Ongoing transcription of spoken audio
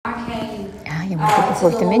You're welcome to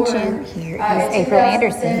Fourth Dimension. Here is April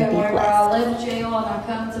Anderson. Be blessed. I left jail and I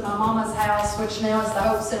come to my mama's house, which now is the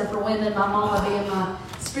Hope Center for Women, my mama being my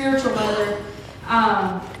spiritual mother.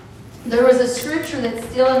 There was a scripture that's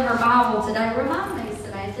still in her Bible today. Remind me,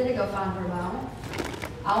 Samantha, to go find her Bible.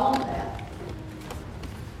 I want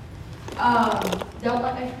that. Don't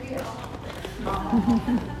let me forget.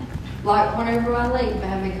 Like whenever I leave,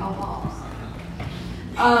 have me call Pops.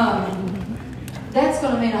 That's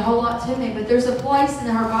going to mean a whole lot to me. But there's a place in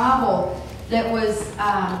her Bible that was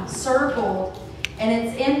circled, and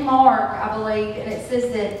it's in Mark, I believe, and it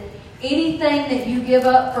says that anything that you give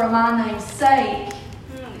up for my name's sake,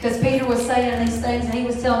 because Peter was saying these things, and he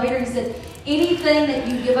was telling Peter, he said, anything that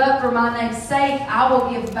you give up for my name's sake, I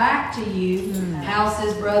will give back to you.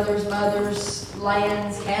 Houses, brothers, mothers,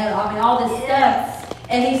 lands, cattle, I mean, all this stuff.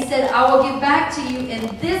 And he said, I will give back to you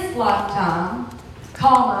in this lifetime,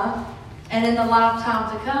 comma, and in the lifetime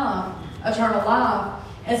to come, eternal life.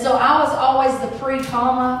 And so I was always the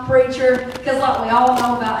pre-comma preacher, because like we all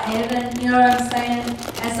know about heaven, you know what I'm saying?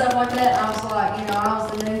 And stuff like that. And I was like, you know, I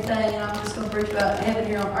was the new thing, and I'm just going to preach about heaven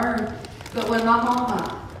here on earth. But when my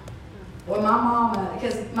mama,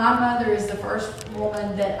 because my mother is the first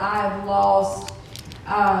woman that I've lost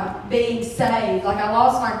being saved. Like I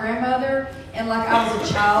lost my grandmother, and like I was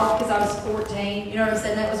a child because I was 14. You know what I'm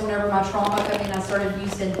saying? That was whenever my trauma came in. I started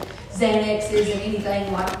using Xanaxes and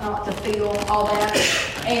anything like not to feel all that.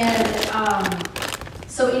 And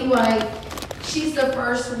so anyway, she's the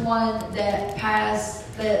first one that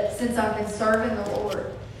passed that since I've been serving the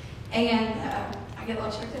Lord. And I get a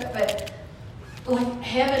little choked up, but like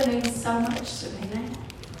heaven means so much to me now.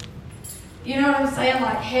 You know what I'm saying?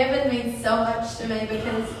 Like heaven means so much to me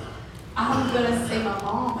because I'm gonna see my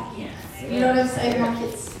mom again. You know what I'm saying? Like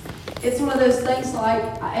it's one of those things like,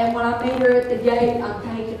 and when I meet her at the gate, I'm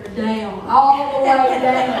taking her down, all the way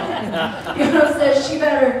down. You know what I'm saying? She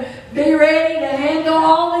better be ready to handle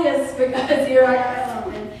all this because here I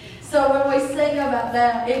am. And so when we sing about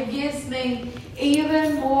that, it gives me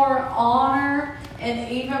even more honor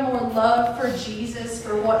and even more love for Jesus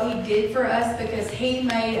for what he did for us, because he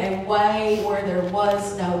made a way where there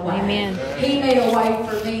was no way. Amen. He made a way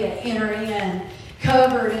for me to enter in,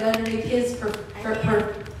 covered and underneath his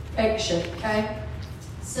perfection. Okay?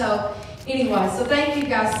 So anyway, so thank you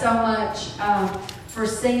guys so much for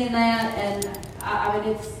singing that, and I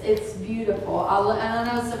mean it's beautiful. And I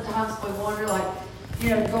know sometimes we wonder, like,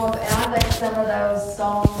 you know, going, and I think some of those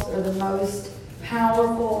songs are the most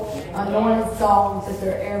powerful, anointed songs that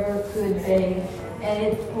there ever could be, and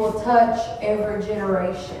it will touch every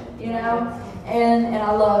generation, you know, and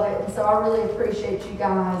I love it. And so I really appreciate you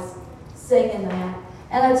guys singing that.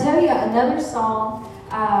 And I tell you, another song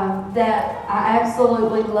that I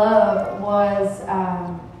absolutely love was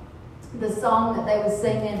the song that they were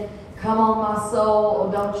singing, "Come on, my soul,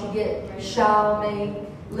 oh don't you get shy on me,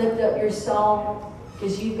 lift up your song,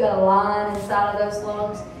 because you've got a lion inside of those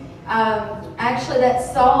lungs." Actually,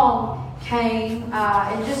 that song came,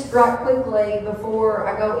 and just right quickly before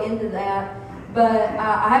I go into that, but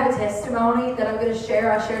I have a testimony that I'm going to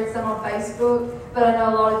share. I shared some on Facebook, but I know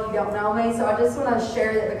a lot of you don't know me, so I just want to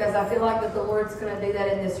share that because I feel like that the Lord's going to do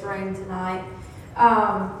that in this room tonight.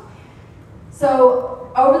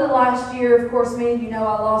 So over the last year, of course, many of you know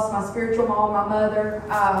I lost my spiritual mom, my mother.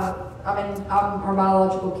 I mean, I'm her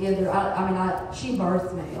biological kid. She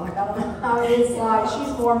birthed me. Like, I don't know. I mean, it's like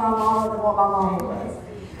she's more my mama than what my mama was.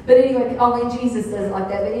 But anyway, only Jesus does it like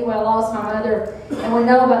that. But anyway, I lost my mother, and we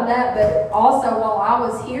know about that. But also, while I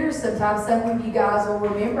was here, sometimes some of you guys will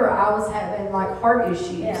remember I was having like heart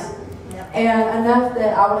issues. Yeah. And enough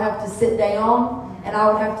that I would have to sit down, and I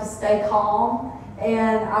would have to stay calm,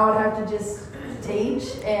 and I would have to just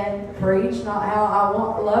teach and preach, not how I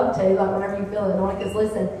love to, like whenever you feel anointed. Because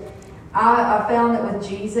listen, I found that with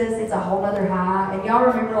Jesus, it's a whole other high. And y'all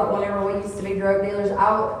remember, like, whenever we used to be drug dealers, or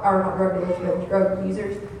not drug dealers, but drug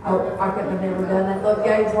users. I couldn't have never done that. Look,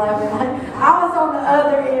 Gabe's laughing. Like, I was on the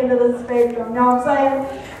other end of the spectrum. You know what I'm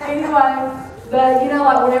saying? Anyway, but, you know,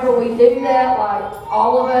 like, whenever we do that, like,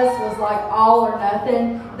 all of us was, like, all or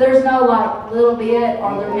nothing. There's no, like, little bit,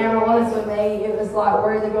 or there never was with me. It was, like,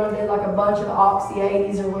 we're either going to do, like, a bunch of Oxy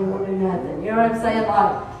 80s or we will do nothing. You know what I'm saying?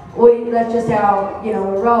 Like, that's just how, you know,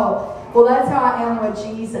 we roll. Well, that's how I am with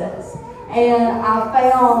Jesus. And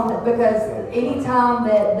I found, because anytime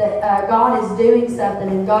that God is doing something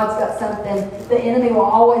and God's got something, the enemy will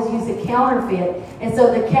always use a counterfeit. And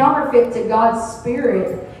so the counterfeit to God's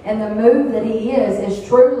spirit and the move that he is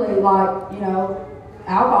truly like, you know,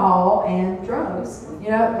 alcohol and drugs. You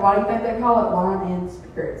know, why do you think they call it wine and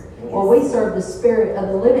spirits? Yes. Well, we serve the Spirit of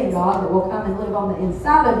the living God that will come and live on the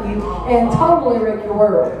inside of you and totally wreck your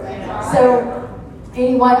world. So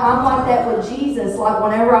Anyway, I'm like that with Jesus. Like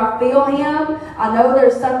whenever I feel Him, I know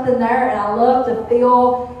there's something there, and I love to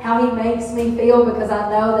feel how He makes me feel because I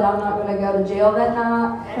know that I'm not going to go to jail that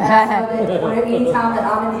night. And I know that anytime that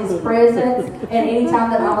I'm in His presence, and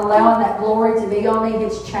anytime that I'm allowing that glory to be on me,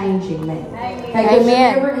 it's changing me. Because you're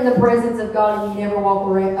never in the presence of God and you never walk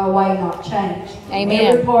away not changed. Amen.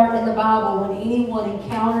 Every part in the Bible, when anyone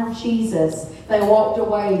encountered Jesus, they walked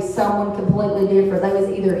away someone completely different. They was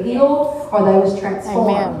either healed or they was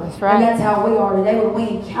transformed. Amen. That's right. And that's how we are today. When we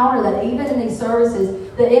encounter that, even in these services,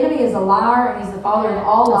 the enemy is a liar and he's the father of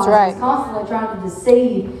all lies. Right. He's constantly trying to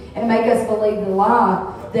deceive and make us believe the lie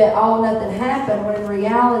that nothing happened. When in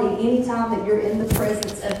reality, anytime that you're in the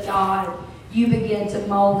presence of God, you begin to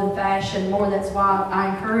mold and fashion more. That's why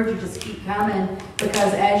I encourage you to just keep coming,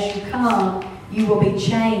 because as you come, you will be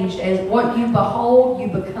changed. As what you behold, you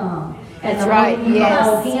become. And the more you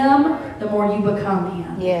behold Him, the more you become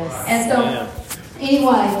Him. Yes. And so,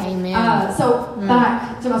 anyway, so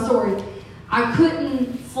back to my story. I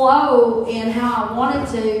couldn't flow in how I wanted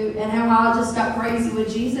to and how I just got crazy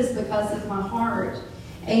with Jesus because of my heart.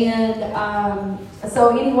 And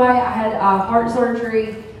so anyway, I had heart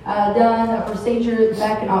surgery done, a procedure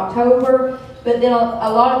back in October. But then a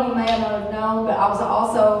lot of you may not have known, but I was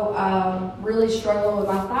also really struggling with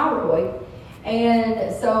my thyroid.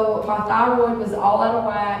 And so my thyroid was all out of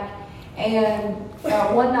whack. And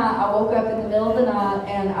one night I woke up in the middle of the night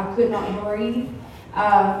and I could not breathe.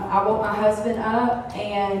 I woke my husband up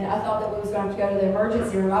and I thought that we was going to have to go to the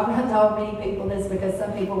emergency room. I've not told many people this because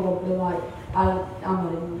some people will be like, I'm not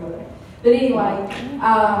even going to go there. But anyway,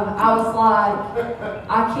 I was like,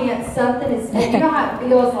 I can't, something is, you know how it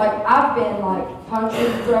feels like I've been like punched in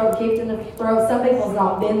the throat, kicked in the throat. Some people's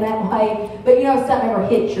not been that way. But you know, something ever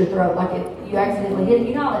hits your throat, like if you accidentally hit it,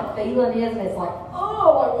 you know how that feeling is, and it's like,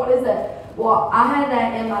 oh, like what is that? Well, I had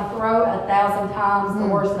that in my throat 1,000 times, the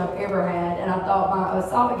worst that I've ever had, and I thought my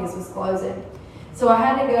esophagus was closing. So I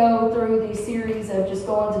had to go through these series of just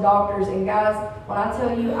going to doctors, and guys, when I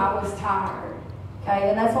tell you I was tired, okay,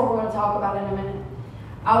 and that's what we're going to talk about in a minute.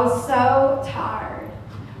 I was so tired.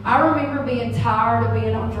 I remember being tired of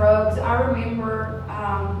being on drugs. I remember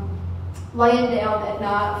laying down at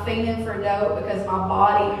night, fiending for dope because my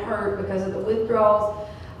body hurt because of the withdrawals.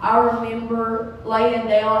 I remember laying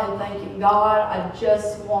down and thinking, God, I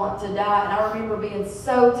just want to die. And I remember being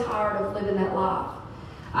so tired of living that life.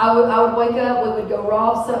 I would wake up, we would go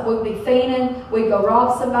rob we would be fiending, we'd go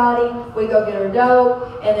rob somebody, we'd go get our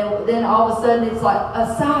dope, and then all of a sudden it's like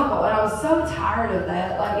a cycle. And I was so tired of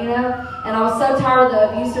that, like, you know, and I was so tired of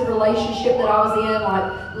the abusive relationship that I was in, like,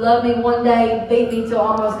 love me one day, beat me till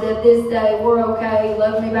almost dead this day, we're okay,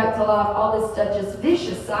 love me back to life, all this stuff, just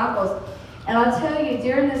vicious cycles. And I tell you,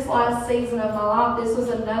 during this last season of my life, this was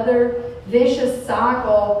another vicious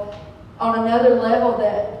cycle on another level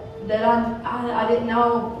that I didn't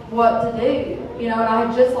know what to do. You know, and I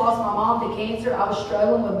had just lost my mom to cancer. I was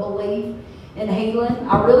struggling with belief in healing.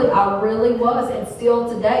 I really was. And still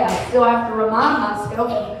today, I still have to remind myself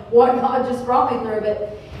of what God just brought me through.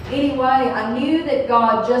 But anyway, I knew that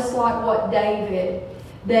God, just like what David,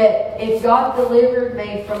 that if God delivered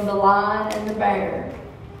me from the lion and the bear,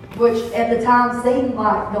 which at the time seemed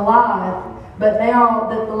like Goliath, but now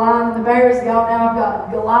that the lion and the bear is gone, now I've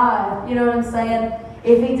got Goliath. You know what I'm saying?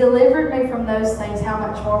 If He delivered me from those things, how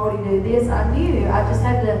much more would He do this? I knew. I just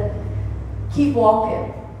had to keep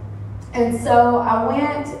walking. And so I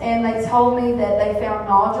went, and they told me that they found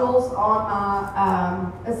nodules on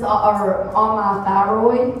my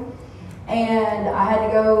thyroid, and I had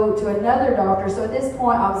to go to another doctor. So at this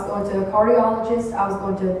point, I was going to a cardiologist, I was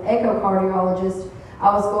going to an echocardiologist,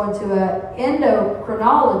 I was going to an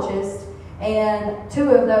endocrinologist, and two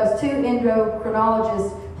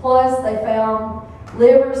endocrinologists, plus they found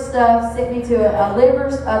liver stuff, sent me to a liver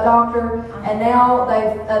doctor, and now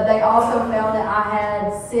they also found that I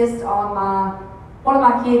had cysts on one of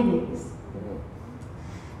my kidneys.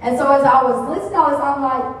 And so as I was listening to all this, I'm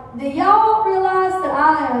like, do y'all realize that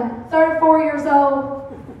I am 34 years old?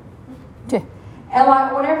 And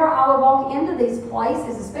like whenever I would walk into these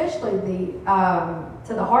places, especially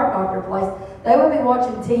to the heart doctor place, they would be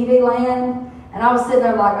watching TV Land. And I was sitting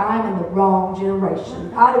there like, I'm in the wrong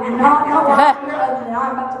generation. I do not know why I'm here other than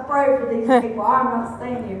I'm about to pray for these people. I'm not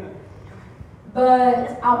staying here.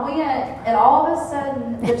 But I went, and all of a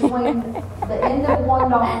sudden, between the end of one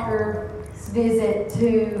doctor's visit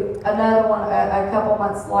to another one a couple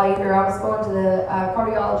months later, I was going to the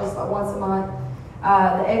cardiologist like once a month,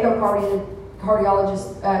 the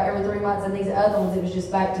echocardiologist every 3 months, and these other ones, it was just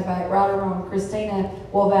back to back, right or wrong. Christina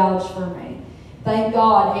will vouch for me. Thank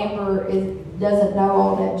God Amber doesn't know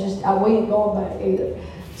all that. We ain't going back either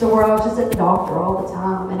to where I was just at the doctor all the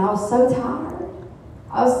time, and I was so tired.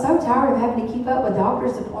 I was so tired of having to keep up with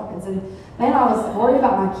doctor's appointments, and man, I was worried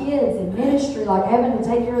about my kids and ministry, like having to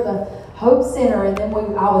take care of the Hope Center, and then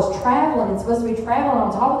I was traveling and supposed to be traveling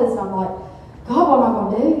on top of this, and I'm like, God, what am I going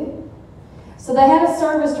to do? So they had a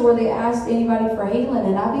service to where they asked anybody for healing,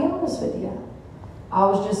 and I'll be honest with you, I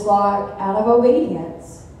was just like, out of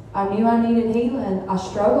obedience. I knew I needed healing. I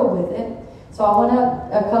struggled with it. So I went up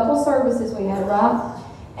a couple services we had, right?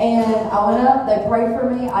 And I went up, they prayed for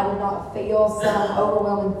me. I did not feel some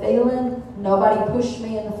overwhelming feeling. Nobody pushed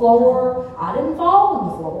me in the floor. I didn't fall on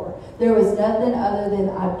the floor. There was nothing other than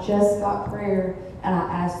I just got prayer, and I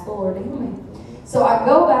asked the Lord to heal me. So I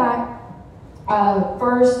go back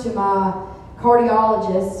first to my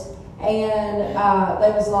cardiologist, and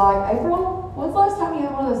they was like, April, when's the last time you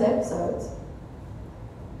had one of those episodes?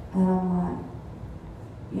 And I'm like,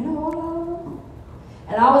 you know what, I don't know.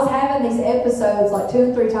 And I was having these episodes like 2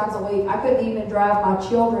 and 3 times a week. I couldn't even drive my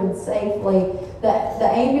children safely. The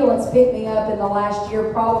ambulance picked me up in the last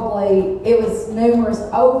year, probably, it was numerous,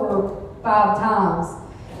 over 5 times.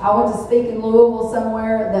 I went to speak in Louisville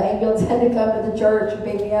somewhere. The ambulance had to come to the church and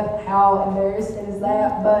pick me up. How embarrassing is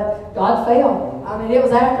that? But God failed. I mean, it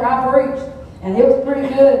was after I preached, and it was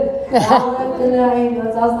pretty good. And I left in the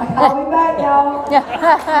ambulance. I was like, I'll be back, y'all.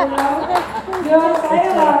 You know what I'm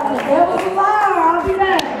saying? Like, the devil's a liar. I'll be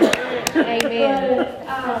back. Amen. But,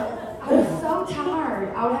 I was so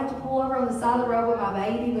tired. I would have to pull over on the side of the road with my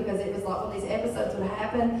baby, because it was like when these episodes would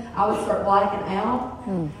happen, I would start blacking out.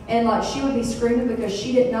 And like she would be screaming because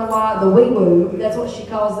she didn't know why the wee-woo, that's what she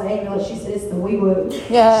calls the ambulance. She said it's the wee-woo.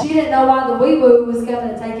 Yeah. She didn't know why the wee-woo was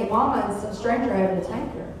coming to take your mama and some stranger having to take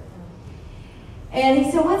her. And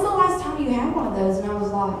he said, when's the last time you had one of those? And I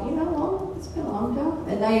was like, you know what? It's been a long time.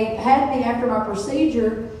 And they had me after my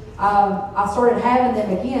procedure. I started having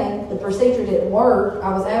them again. The procedure didn't work. I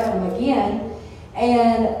was having them again.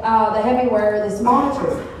 And they had me wear this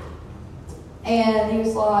monitor. And he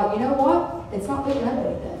was like, you know what? It's not picking up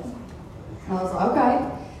anything. And I was like,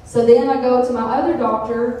 okay. So then I go to my other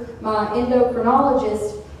doctor, my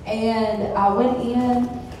endocrinologist, and I went in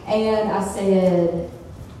and I said,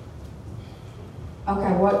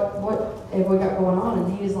 okay, what have we got going on?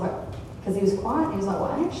 And he was like, because he was quiet, he was like,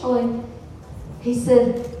 well, actually, he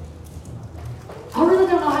said, I really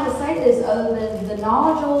don't know how to say this other than the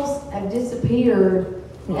nodules have disappeared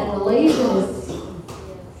and the lesion is,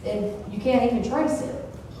 and you can't even trace it.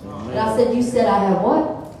 And I said, you said I have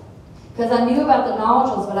what? Because I knew about the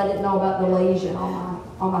nodules, but I didn't know about the lesion on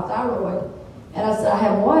my thyroid. And I said, I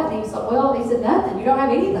have what? And he was like, well, he said, nothing. You don't have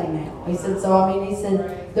anything now. He said, so I mean, he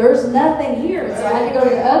said, there's nothing here. So I had to go to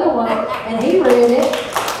the other one, and he read it.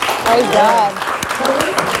 Praise God.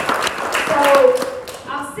 So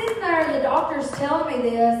I'm sitting there, and the doctor's telling me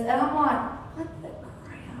this, and I'm like, what the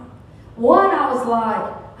crap? One, I was like,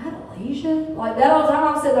 I had a lesion? Like that all the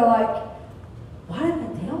time I'm sitting there like, why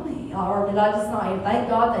didn't they tell me? Or did I just not even? Thank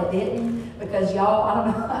God they didn't, because y'all, I don't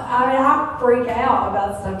know. I mean, I freak out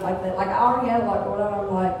about stuff like that. Like I already had a lot going on.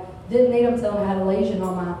 I'm like, didn't need them telling me I had a lesion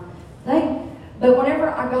on my thing. But whenever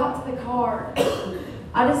I got to the car,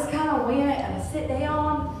 I just kind of went and I sit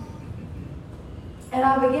down and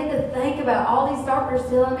I began to think about all these doctors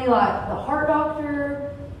telling me, like the heart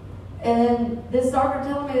doctor, and then this doctor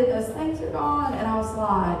telling me that those things are gone. And I was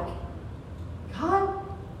like, God,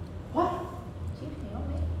 what?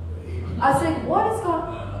 I said, what is going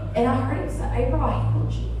on? And I heard him say, April, I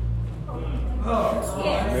healed you. Oh,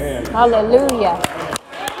 yes. Man. Hallelujah.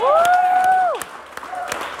 Woo!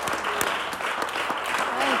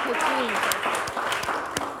 Thank you, Jesus.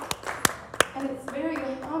 And it's very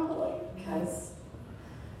humbling because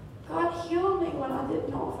God healed me when I didn't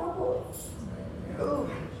know if I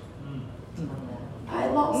believed. I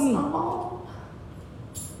lost my mom.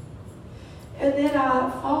 And then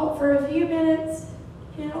I fought for a few minutes,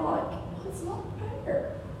 you know, like, it's not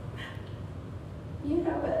fair. You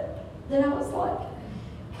know, but then I was like,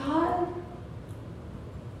 God,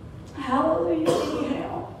 hallelujah,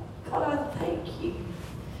 anyhow. God, I thank you,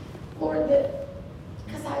 Lord, that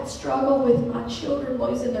because I had struggled with my children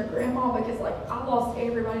losing their grandma, because like I lost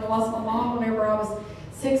everybody. I lost my mom whenever I was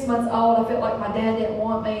 6 months old. I felt like my dad didn't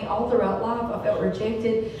want me. All throughout life, I felt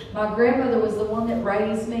rejected. My grandmother was the one that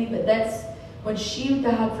raised me, but that's when she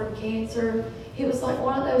died from cancer. It was like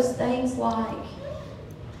one of those things, like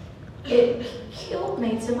it killed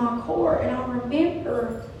me to my core. And I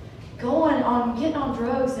remember getting on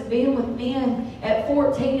drugs and being with men at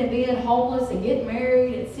 14 and being homeless and getting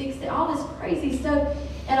married at 16, all this crazy stuff.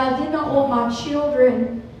 And I did not want my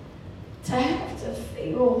children to have to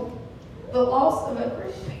feel the loss of a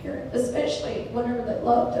grandparent, especially whenever they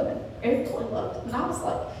loved them. And April loved him. And I was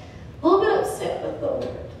like a little bit upset with the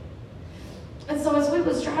Lord. And so as we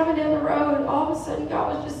was driving down the road, all of a sudden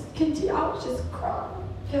God was just I was just crying.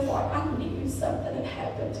 Because like I knew something had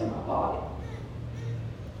happened to my body.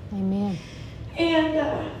 Amen.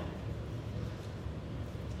 And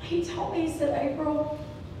he told me, he said, April,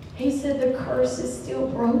 he said the curse is still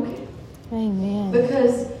broken. Amen.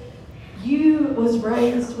 Because you was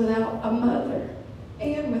raised without a mother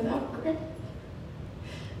and without grandmother.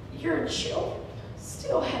 Your children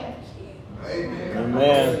still have you. Amen.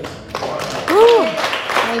 Amen. Woo.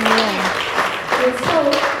 Amen. And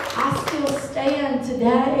so I still stand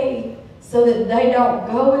today so that they don't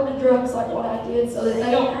go into drugs like what I did, so that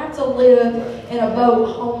they don't have to live in a boat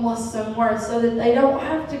homeless somewhere, so that they don't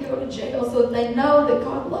have to go to jail, so that they know that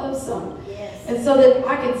God loves them. Yes. And so that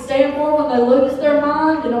I can stand for them when they lose their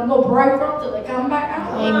mind, and I'm going to pray for them till they come back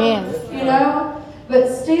out. Amen. You know? But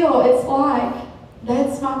still, it's like,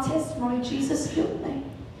 that's my testimony. Jesus healed me.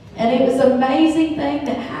 And it was an amazing thing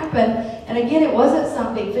that happened. And again, it wasn't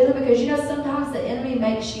some big feeling, because you know sometimes the enemy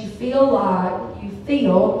makes you feel like you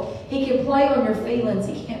feel. He can play on your feelings.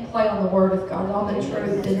 He can't play on the Word of God, on the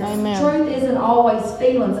truth. And Amen. Truth isn't always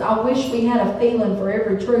feelings. I wish we had a feeling for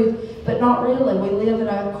every truth, but not really. We live in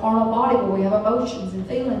a carnal body where we have emotions and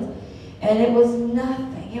feelings. And it was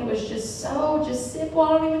nothing. It was just simple.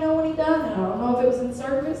 I don't even know when he done it. I don't know if it was in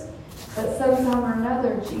service, but sometime or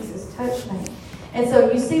another, Jesus touched me. And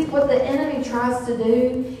so you see what the enemy tries to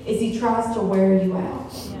do is he tries to wear you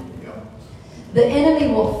out. The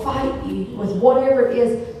enemy will fight you with whatever it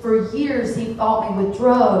is. For years, he fought me with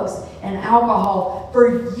drugs and alcohol.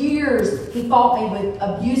 For years, he fought me with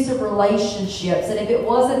abusive relationships. And if it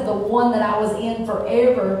wasn't the one that I was in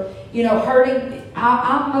forever, you know, hurting,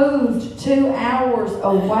 I moved 2 hours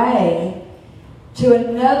away to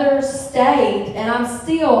another state, and I'm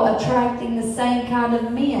still attracting the same kind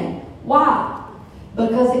of men. Why?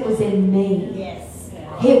 Because it was in me. Yes.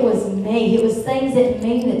 It was me. It was things in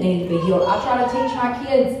me that needed to be healed. I try to teach my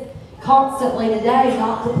kids constantly today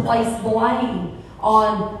not to place blame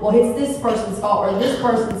on, well, it's this person's fault or this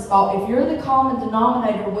person's fault. If you're the common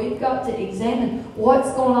denominator, we've got to examine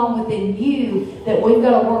what's going on within you, that we've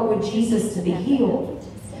got to work with Jesus to be healed.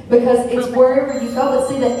 Because it's wherever you go. But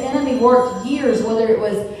see, the enemy worked years, whether it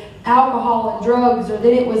was alcohol and drugs or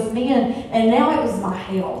then it was men, and now it was my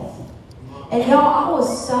health. And y'all, I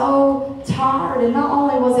was so tired. And not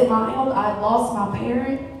only was it my health, I had lost my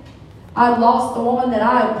parent. I had lost the woman that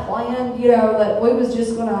I had planned, you know, that we was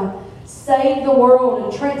just going to save the world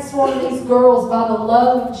and transform these girls by the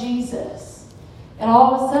love of Jesus. And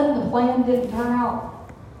all of a sudden, the plan didn't turn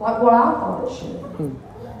out like what I thought it should.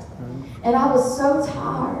 And I was so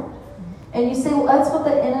tired. And you see, well, that's what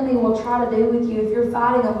the enemy will try to do with you. If you're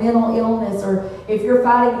fighting a mental illness, or if you're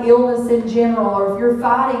fighting illness in general, or if you're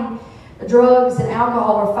fighting drugs and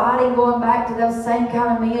alcohol, or fighting going back to those same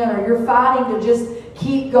kind of men, or you're fighting to just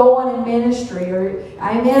keep going in ministry, or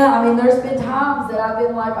amen. I mean, there's been times that I've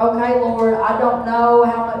been like, okay, Lord, I don't know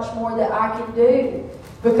how much more that I can do,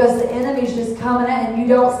 because the enemy's just coming at, and you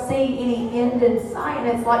don't see any end in sight.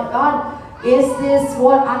 And it's like, God, is this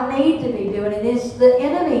what I need to be doing? And it's the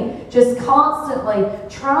enemy just constantly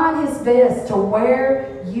trying his best to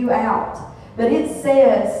wear you out. But it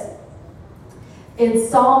says in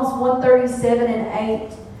Psalms 137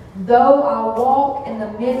 and 8, though I walk in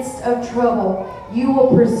the midst of trouble, you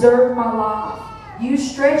will preserve my life. You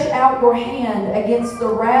stretch out your hand against the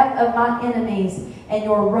wrath of my enemies, and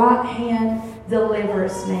your right hand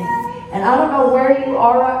delivers me. And I don't know where you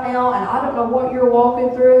are right now, and I don't know what you're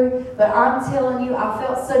walking through, but I'm telling you, I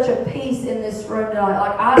felt such a peace in this room tonight.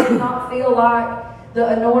 Like, I did not feel like the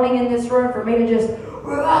anointing in this room for me to just,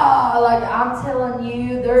 like, I'm telling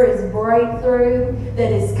you, there is breakthrough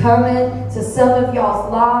that is coming to some of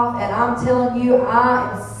y'all's life, and I'm telling you,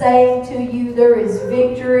 I am saying to you, there is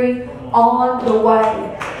victory on the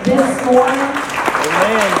way. This morning,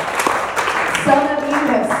 Amen. some of you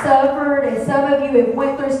have suffered, and some of you have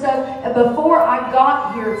went through stuff. And before I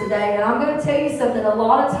got here today, and I'm going to tell you something, a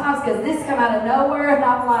lot of times, because this come out of nowhere, and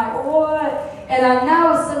I'm like, what? And I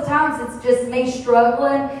know sometimes it's just me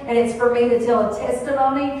struggling, and it's for me to tell a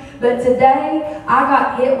testimony. But today, I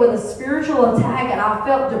got hit with a spiritual attack, and I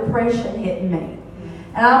felt depression hitting me.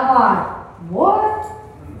 And I'm like, what?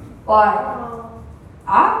 Like,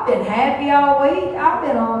 I've been happy all week. I've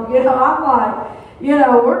been on, I'm like,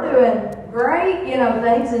 we're doing great.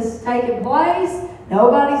 Things is taking place.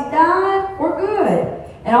 Nobody's dying. We're good.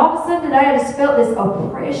 And all of a sudden today, I just felt this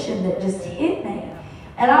oppression that just hit me.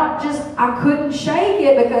 And I couldn't shake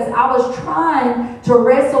it, because I was trying to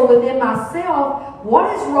wrestle within myself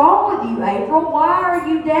what is wrong with you, April? Why are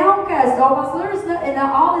you downcast? Oh, my there's no, and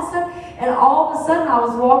all this stuff. And all of a sudden, I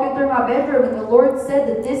was walking through my bedroom, and the Lord said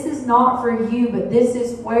that this is not for you, but this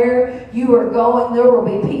is where you are going. There will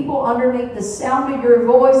be people underneath the sound of your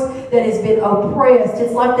voice that has been oppressed.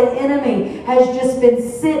 It's like the enemy has just been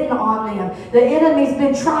sitting on them. The enemy's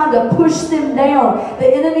been trying to push them down. The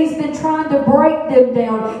enemy's been trying to break them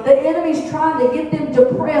down. The enemy's trying to get them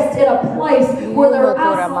depressed in a place where they're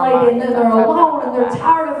isolated and they're alone and they're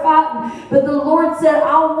tired of fighting. But the Lord said,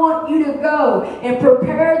 I want you to go and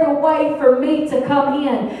prepare the way for me to come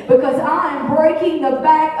in, because I am breaking the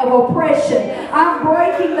back of oppression. I'm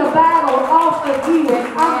breaking the battle off of you.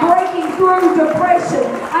 I'm breaking through depression.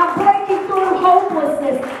 I'm breaking through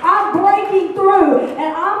hopelessness. I'm breaking through,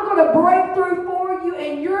 and I'm going to break through for you,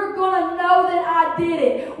 and you're going to know that I did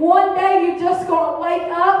it. One day you're just going to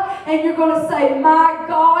wake up and you're going to say, my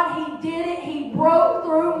God, He did it. He broke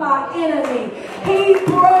through my enemy. He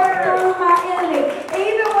broke through my enemy.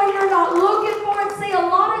 Even when you're not looking for it. See, a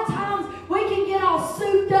lot of times we can get all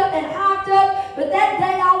souped up and hyped up, but that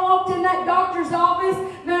day I walked in that doctor's office,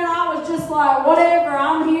 man, I was just like, whatever,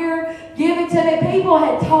 I'm here, give it to me. People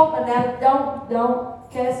had told me, now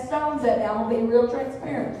don't cast stones at me, I'm going to be real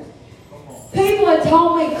transparent. People had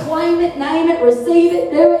told me, claim it, name it, receive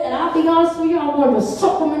it, do it, and I'll be honest with you, I wanted to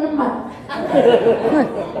suck them in the mouth.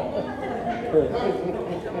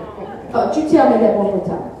 Oh, you tell me that one more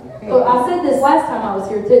time. Well, I said this last time I was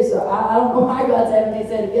here too, so I don't know why God's having me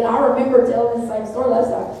say it again. I remember telling the same story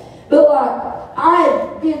last time. But like,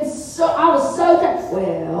 I was so tired.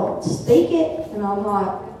 Well, speak it. And I'm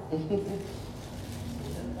like,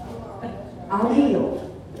 I'm healed.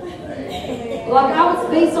 Like, I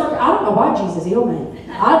would be so, I don't know why Jesus healed me.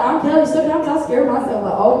 I'm telling you, sometimes I scare myself,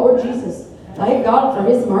 like, oh, Lord Jesus, thank God for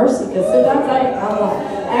His mercy. Because sometimes I'm like,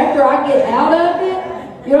 after I get out of it,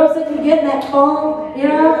 you know what I'm saying? You get in that funk, you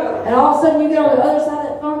know? And all of a sudden you get on the other side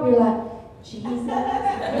of that funk, you're like, Jesus. Like,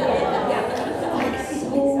 so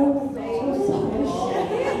sorry.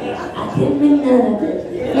 I didn't mean none of it.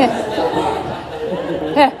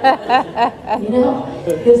 You know?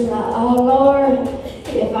 It's like, oh, Lord,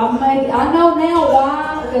 if I know now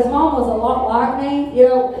why, because Mom was a lot like me. You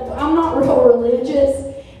know, I'm not real religious.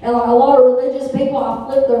 And like a lot of religious people, I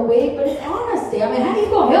flip their wig, but it's honesty. I mean, how are you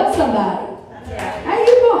going to help somebody? How are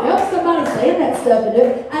you going to help somebody saying that stuff and do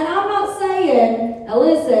it? And I'm not saying, now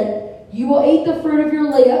listen, you will eat the fruit of your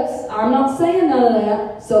lips. I'm not saying none of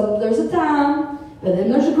that. So there's a time, but then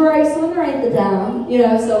there's a grace when there ain't the time. You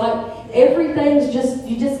know, so like everything's just,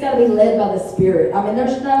 you just got to be led by the Spirit. I mean,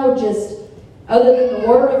 there's no just, other than the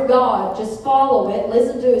Word of God, just follow it,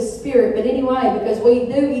 listen to His Spirit. But anyway, because we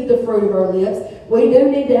do eat the fruit of our lips, we do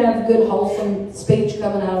need to have good, wholesome speech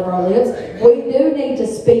coming out of our lips. We do need to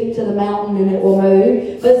speak to the mountain and it will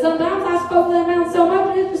move. But sometimes I spoke to that mountain so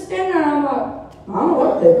much, and it's just standing there and I'm like, I don't know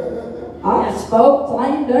what to do. I spoke,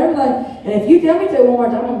 claimed, everything. And if you tell me to one more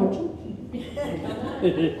time, I'm going to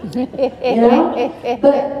you know?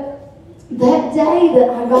 But that day that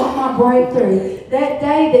I got my breakthrough, that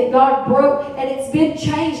day that God broke, and it's been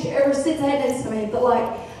changed ever since. I had this to me, but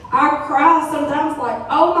like, I cry sometimes like,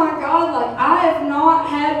 oh my God, like I have not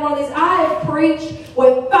had one of these. I have preached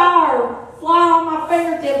with fire fly on my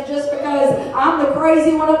fingertips just because I'm the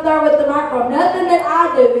crazy one up there with the microphone. Nothing that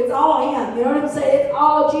I do, it's all Him. You know what I'm saying? It's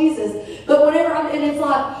all Jesus. But whenever and it's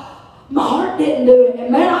like, my heart didn't do it.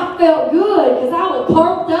 And man, I felt good because I was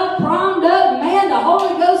pumped up, primed up. Man, the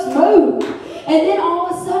Holy Ghost moved. And then all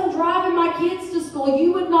of a sudden, driving my kids to school,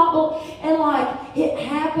 you would not believe. And like, it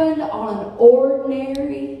happened on an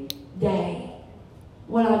ordinary day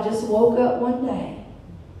when I just woke up one day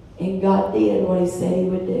and God did what He said He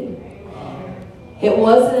would do. It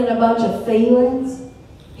wasn't in a bunch of feelings.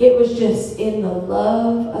 It was just in the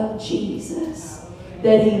love of Jesus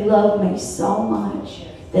that He loved me so much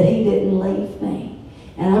that He didn't leave me.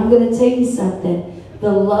 And I'm going to tell you something.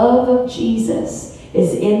 The love of Jesus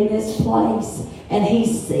is in this place. And He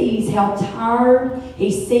sees how tired,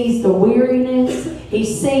 He sees the weariness, He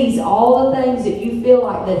sees all the things that you feel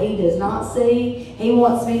like that He does not see. He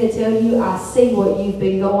wants me to tell you, I see what you've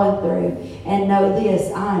been going through. And know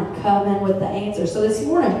this, I am coming with the answer. So this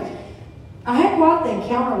morning, I had quite the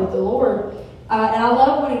encounter with the Lord. And I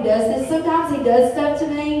love when He does this. Sometimes He does stuff to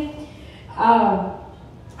me.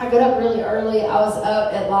 I got up really early. I was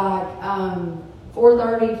up at like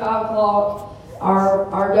 4:30, 5 o'clock.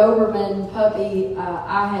 Our Doberman puppy,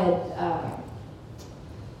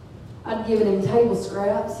 I'd given him table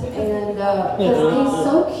scraps, and because he's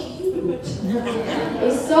so cute,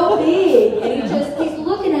 he's so big, and he's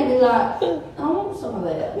looking at me like, I want some of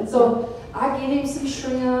that. And so I give him some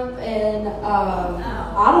shrimp, and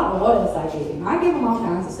I don't know what else I give him. I give him all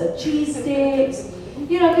kinds of stuff, cheese sticks,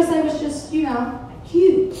 because they was just,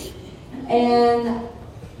 cute. And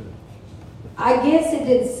I guess it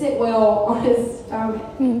didn't sit well on his stomach.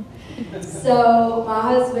 So my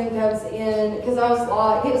husband comes in, because I was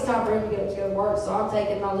like, it was time for him to get up to go to work, so I'm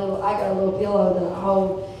taking I got a little pillow that I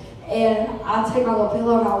hold, and I take my little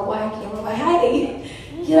pillow and I whack him. I'm like, hey,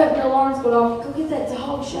 get up, your alarm's going off, go get that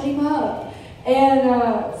dog, shut him up. And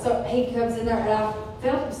so he comes in there, and I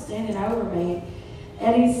felt him standing over me,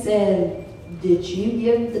 and he said, did you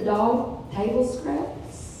give the dog table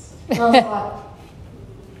scraps? And I was like,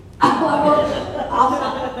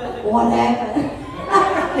 what happened?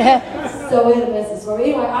 So we had a message for me.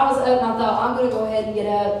 Anyway, I was up and I thought, I'm going to go ahead and get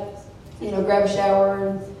up, grab a shower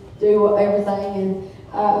and do everything.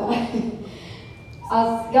 And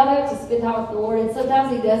I got up to spend time with the Lord. And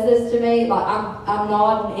sometimes He does this to me, like I'm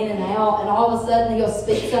nodding in and out, and all of a sudden He'll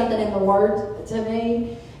speak something in the Word to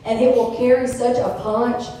me, and it will carry such a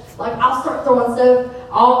punch. Like I'll start throwing stuff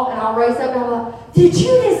off, and I'll race up, and I'm like, did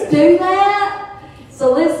you just do that?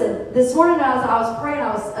 So listen, this morning as I was praying,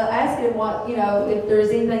 I was asking Him what, if there's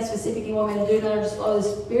anything specific You want me to do, then I just follow the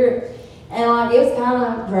Spirit. And it was kind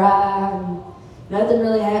of dry, and nothing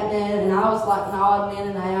really happening, and I was like nodding in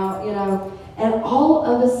and out, And all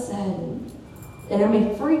of a sudden, and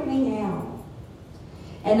it freaked me out.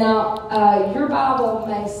 And now, your Bible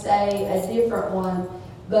may say a different one,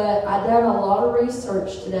 but I've done a lot of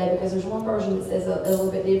research today, because there's one version that says a little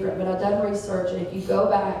bit different, but I've done research, and if you go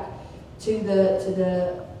back to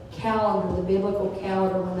the calendar, the biblical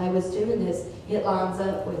calendar, when they was doing this, it lines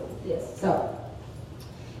up with this. So,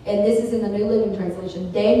 and this is in the New Living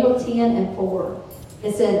Translation, Daniel 10:4.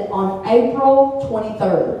 It said on April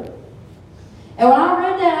 23rd. And when I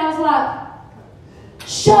read that, I was like,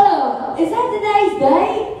 shut up! Is that today's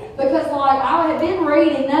date? Because I had been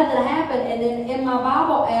reading, nothing happened, and then in my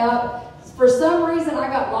Bible app, for some reason I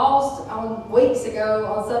got lost weeks ago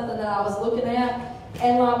on something that I was looking at.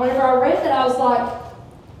 And whenever I read that, I was like,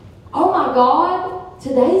 oh my God,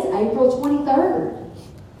 today's April 23rd.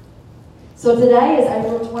 So today is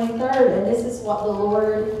April 23rd, and this is what the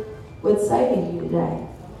Lord would say to you today.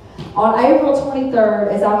 On April 23rd,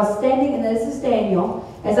 as I was standing, and this is Daniel,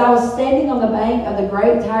 as I was standing on the bank of the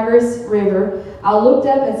great Tigris River, I looked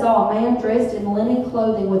up and saw a man dressed in linen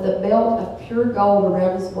clothing with a belt of pure gold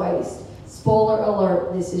around his waist. Spoiler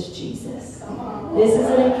alert, this is Jesus. This is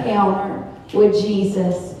an encounter with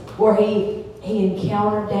Jesus where he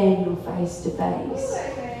encountered Daniel face to face.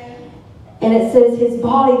 And it says his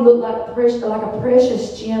body looked like a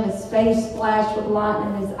precious gem. His face flashed with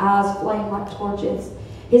lightning, and his eyes flamed like torches.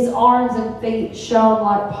 His arms and feet shone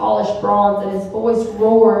like polished bronze, and his voice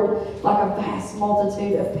roared like a vast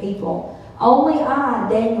multitude of people. Only I,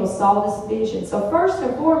 Daniel, saw this vision. So first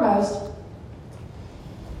and foremost,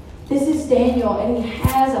 this is Daniel, and he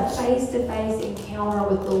has a face-to-face encounter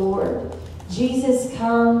with the Lord. Jesus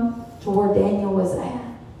come to where Daniel was at.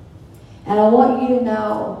 And I want you to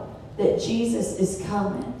know that Jesus is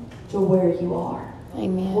coming to where you are.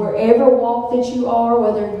 Amen. Wherever walk that you are,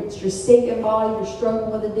 whether it's you're sick in body, you're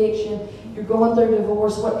struggling with addiction, you're going through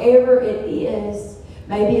divorce, whatever it is,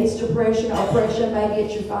 maybe it's depression, oppression, maybe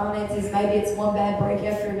it's your finances, maybe it's one bad break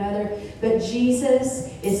after another, but Jesus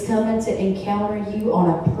is coming to encounter you on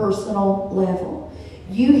a personal level.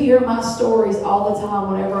 You hear my stories all the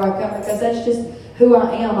time whenever I come, because that's just who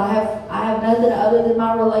I am. I have nothing other than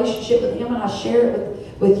my relationship with Him, and I share it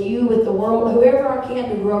with you, with the world, whoever I can,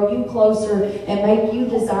 to grow you closer and make you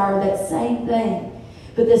desire that same thing.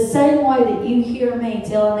 But the same way that you hear me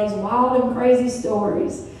telling these wild and crazy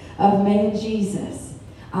stories of me and Jesus,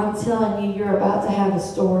 I'm telling you, you're about to have a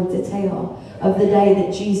story to tell of the day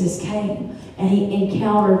that Jesus came and He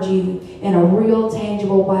encountered you in a real,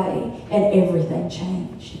 tangible way, and everything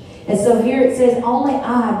changed. And so here it says, only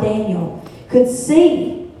I, Daniel, could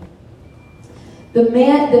see. The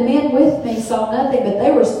men with me saw nothing, but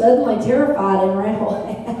they were suddenly terrified and ran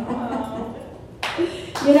away.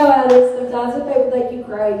 You know how it is sometimes. If people think you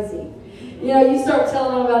crazy. You start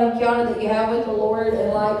telling them about an encounter that you have with the Lord,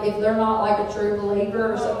 and if they're not like a true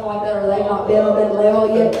believer or something like that, or they've not been on that level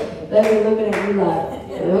yet, they'll be looking at you like,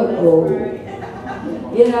 oh.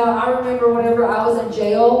 I remember whenever I was in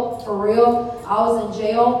jail, for real, I was in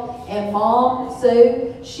jail, and Mom,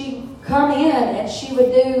 Sue, she'd come in and she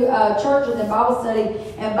would do church and then Bible study.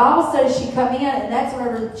 And Bible study, she'd come in, and that's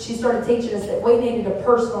whenever she started teaching us that we needed a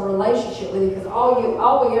personal relationship with Him, because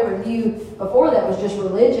all we ever knew before that was just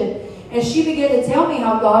religion. And she began to tell me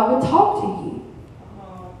how God would talk to you.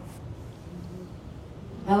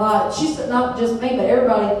 And like, she said, not just me, but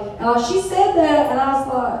everybody. And like, she said that, and I was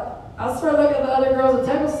like, I started looking at the other girls at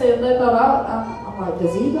the table saying, they thought, I'm like,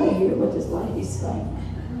 does anybody hear what this lady's saying?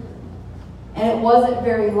 And it wasn't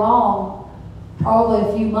very long, probably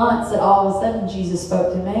a few months, that all of a sudden Jesus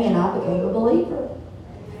spoke to me, and I became a believer.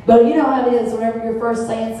 But you know how it is whenever you're first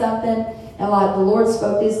saying something, and like, the Lord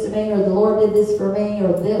spoke this to me, or the Lord did this for me,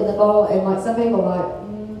 or and like some people are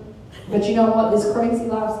like, But you know what this crazy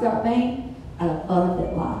life's got me? An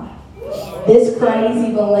abundant life. This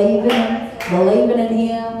crazy believing in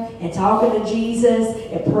Him, and talking to Jesus,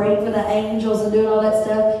 and praying for the angels, and doing all that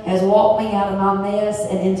stuff, has walked me out of my mess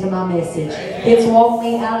and into my message. It's walked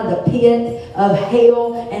me out of the pit of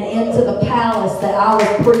hell and into the palace that I was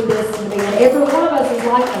predestined to be. And every one of us is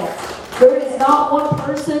like that. There is not one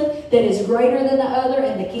person that is greater than the other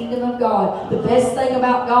in the kingdom of God. The best thing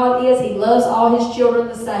about God is He loves all His children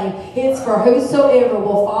the same. It's for whosoever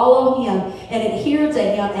will follow Him and adhere to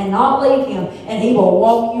Him and not leave Him, and He will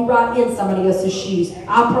walk you right in somebody else's shoes.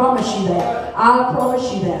 I promise you that. I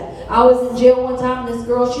promise you that. I was in jail one time, and this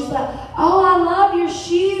girl, she's like, oh, I love your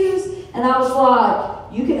shoes. And I was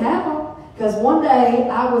like, you can have them. Because one day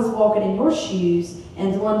I was walking in your shoes,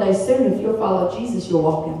 and one day soon, if you'll follow Jesus, you'll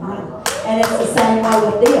walk in mine. And it's the same way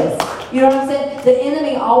with this. You know what I'm saying? The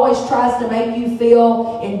enemy always tries to make you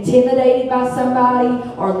feel intimidated by somebody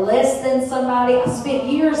or less than somebody. I spent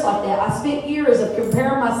years like that. I spent years of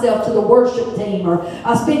comparing myself to the worship team, or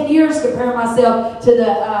I spent years comparing myself to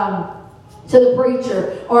the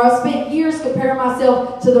preacher, or I spent years comparing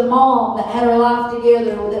myself to the mom that had her life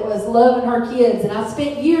together, that was loving her kids, and I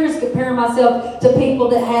spent years comparing myself to people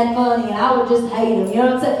that had money, and I would just hate them, you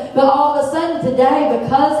know what I'm saying? But all of a sudden today,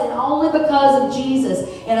 because and only because of Jesus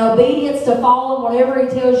and obedience to follow whatever He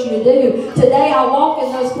tells you to do, today I walk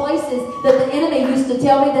in those places that the enemy used to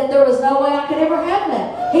tell me that there was no way I could ever have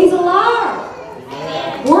that. He's a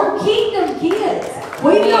liar. We're kingdom kids.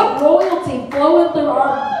 We've got royalty flowing through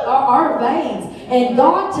our veins, and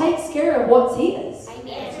God takes care of what's His.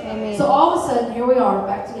 Amen. So all of a sudden, here we are,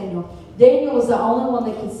 back to Daniel. Daniel was the only one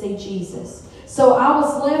that could see Jesus. So I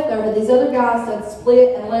was left there. These other guys had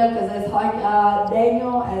split and left because it's like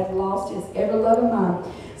Daniel had lost his ever-loving mind.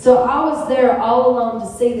 So I was there all alone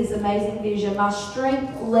to see this amazing vision. My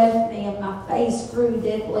strength left me, and my face grew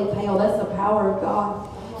deathly pale. That's the power of God.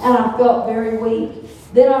 And I felt very weak.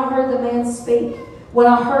 Then I heard the man speak. When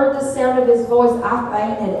I heard the sound of his voice, I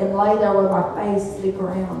fainted and lay there with my face to the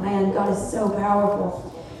ground. Man, God is so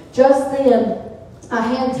powerful. Just then, a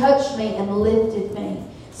hand touched me and lifted me,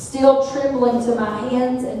 still trembling to my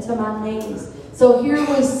hands and to my knees. So here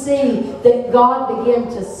we see that God began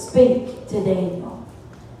to speak to Daniel.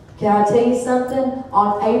 Can I tell you something?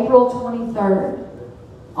 On April 23rd,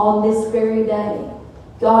 on this very day,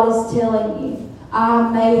 God is telling you, I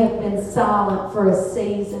may have been silent for a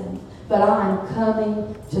season, but I am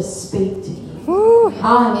coming to speak to you.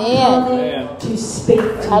 I am coming to speak to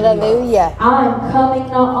you. Hallelujah. I am coming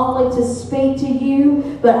not only to speak to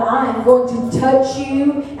you, but I am going to touch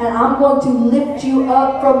you, and I'm going to lift you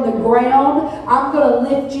up from the ground. I'm going to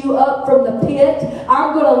lift you up from the pit.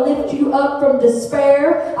 I'm going to lift you up from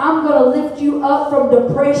despair. I'm going to lift you up from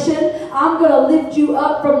depression. I'm going to lift you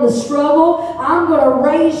up from the struggle. I'm going to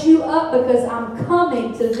raise you up because I'm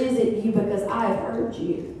coming to visit you because I have heard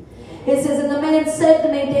you. It says, and the man said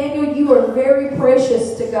to me, Daniel, you are very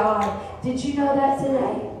precious to God. Did you know that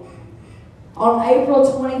today? On April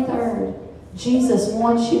 23rd, Jesus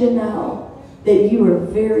wants you to know that you are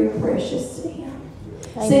very precious to Him.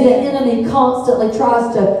 Amen. See, the enemy constantly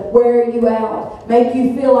tries to wear you out, make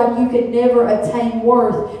you feel like you could never attain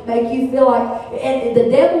worth, make you feel like, and the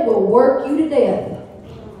devil will work you to death.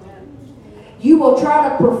 You will try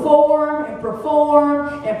to perform and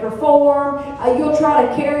perform and perform. You'll try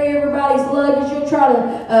to carry everybody's luggage. You'll try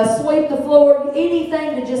to sweep the floor.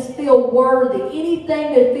 Anything to just feel worthy.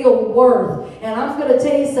 Anything to feel worth. And I'm going to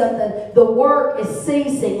tell you something. The work is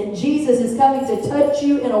ceasing. And Jesus is coming to touch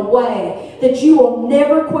you in a way that you will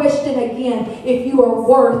never question again if you are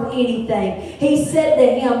worth anything. He said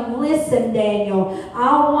to him, listen, Daniel,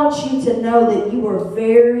 I want you to know that you are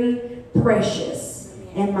very precious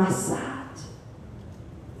in my sight.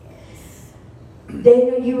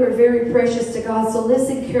 Daniel, you are very precious to God, so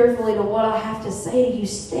listen carefully to what I have to say to you.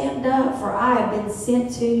 Stand up, for I have been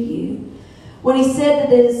sent to you. When he said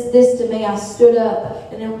this to me, I stood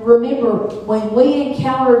up. And then remember, when we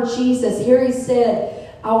encountered Jesus, here he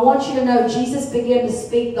said, I want you to know, Jesus began to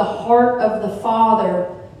speak the heart of the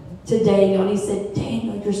Father to Daniel. And he said,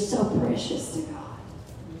 Daniel, you're so precious to God.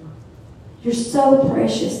 You're so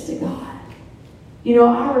precious to God. You know,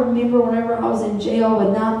 I remember whenever I was in jail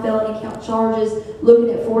with 9 felony count charges,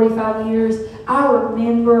 looking at 45 years. I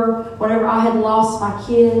remember whenever I had lost my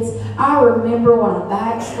kids. I remember when I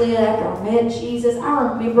backslid after I met Jesus.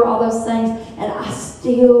 I remember all those things. And I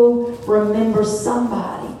still remember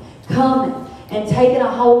somebody coming and taking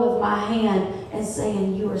a hold of my hand and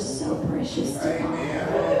saying, you are so precious to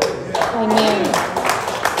God. Amen.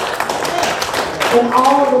 And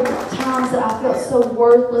all the times that I felt so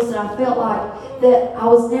worthless and I felt like that I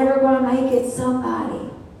was never going to make it, somebody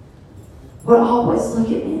would always look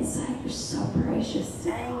at me and say, you're so precious to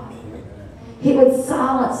God. He would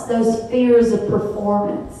silence those fears of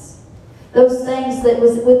performance. Those things that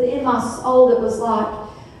was within my soul that was like,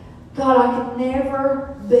 God, I could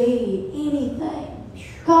never be anything.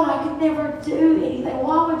 God, I could never do anything.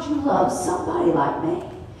 Why would you love somebody like me?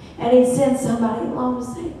 And he'd send somebody along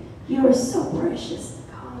and say, you are so precious to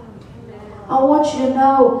God. I want you to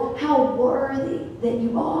know how worthy that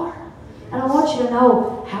you are. And I want you to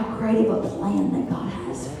know how great of a plan that God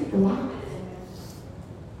has for your life.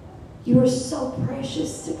 You are so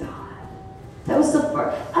precious to God. That was the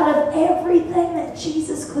first, out of everything that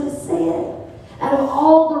Jesus could have said, out of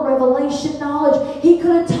all the revelation knowledge, he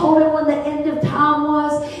could have told him when the end of time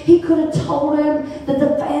was. He could have told him that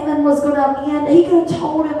the famine was going to end. He could have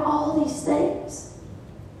told him all these things.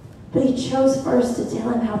 But he chose first to tell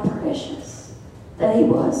him how precious that he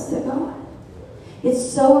was to God. It's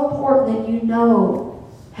so important that you know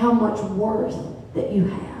how much worth that you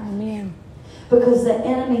have. Amen. Because the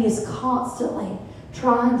enemy is constantly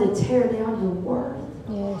trying to tear down your worth.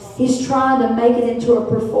 Yes. He's trying to make it into a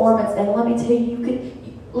performance. And let me tell you,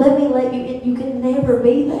 you can never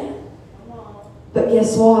be that. But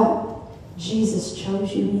guess what? Jesus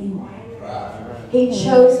chose you anyway. He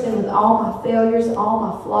chose me with all my failures, all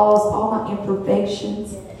my flaws, all my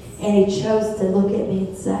imperfections. And he chose to look at me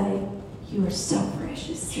and say, you are so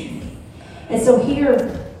precious to me. And so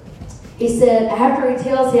here, he said, after he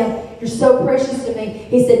tells him, you're so precious to me,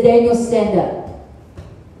 he said, Daniel, stand up.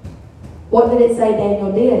 What did it say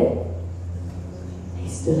Daniel did? He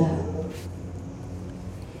stood up.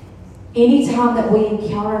 Anytime that we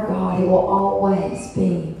encounter God, it will always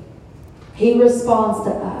be, he responds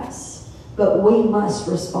to us, but we must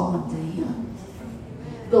respond to him.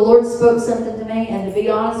 The Lord spoke something to me, and to be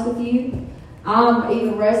honest with you, I'm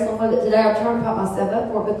even wrestling with it today. I'm trying to put myself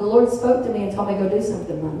up for it, but the Lord spoke to me and told me to go do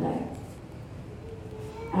something Monday.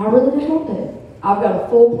 And I really didn't want to. I've got a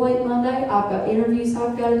full plate Monday. I've got interviews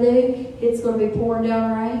I've got to do. It's going to be pouring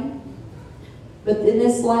down rain. But in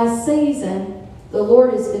this last season, the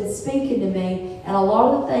Lord has been speaking to me, and a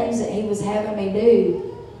lot of the things that he was having me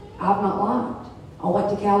do, I've not liked. I went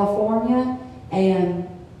to California, and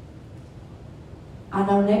I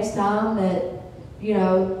know next time that,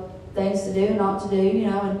 things to do, not to do,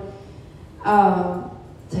 and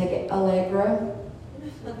take it Allegra,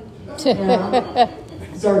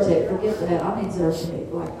 Zyrtec, forget that. I need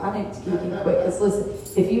Zyrtec. I need to kick him quick. Because listen,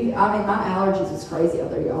 my allergies is crazy out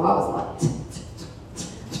there, y'all. I was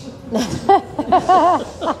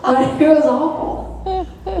like, it was awful.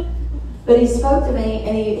 But he spoke to me,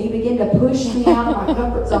 and he began to push me out of my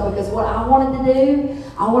comfort zone, because what I wanted to do,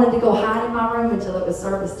 I wanted to go hide in my room until it was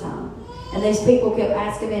service time. And these people kept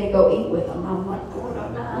asking me to go eat with them. I'm like, oh, no,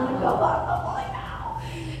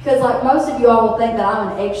 because like most of you all will think that I'm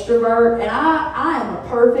an extrovert, and I am a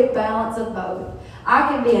perfect balance of both. I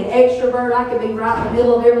can be an extrovert, I can be right in the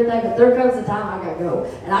middle of everything, but there comes a time I gotta go,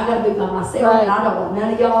 and I gotta be by myself, right. And I don't want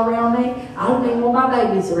none of y'all around me. I don't even want my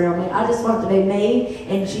babies around me. I just want it to be me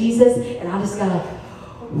and Jesus, and I just gotta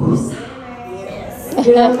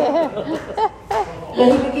But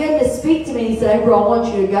he began to speak to me. He said, April, I want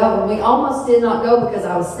you to go. And we almost did not go because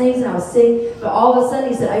I was sneezing, I was sick. But all of a sudden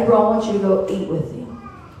he said, April, I want you to go eat with him.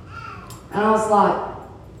 And I was like,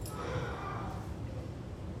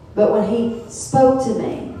 but when he spoke to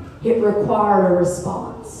me, it required a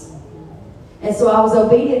response. And so I was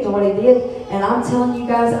obedient to what he did. And I'm telling you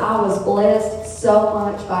guys, I was blessed so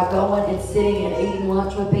much by going and sitting and eating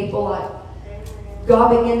lunch with people. Like, God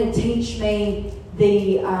began to teach me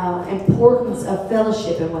the importance of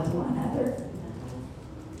fellowshipping with one another.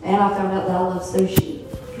 And I found out that I love sushi.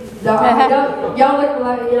 Y'all look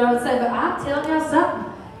like, what I'm saying, but I'm telling y'all something.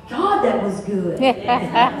 God, that was good. I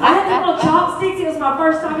had the little chopsticks. It was my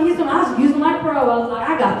first time using them. I was using them like a pro. I was like,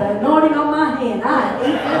 I got the anointing on my hand.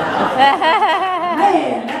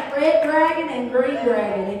 Man, that red dragon and green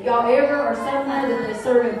dragon. If y'all ever are somewhere that they're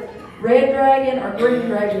serving red dragon or green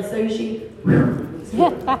dragon sushi,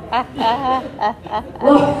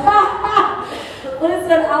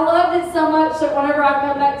 listen, I loved it so much that whenever I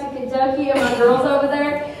come back to Kentucky and my girls over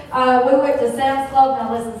there, we went to Sam's Club.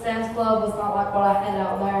 Now listen, Sam's Club was not like what I had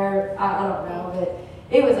out there. I don't know, but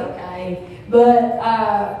it was okay. But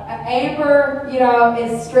Amber,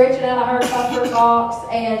 is stretching out of her comfort box,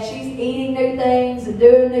 and she's eating new things and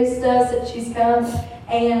doing new stuff since she's come.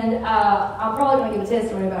 And I'm probably going to give a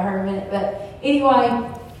testimony about her in a minute. But anyway,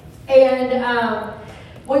 and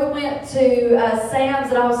we went to Sam's,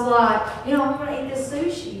 and I was like, I'm going to eat this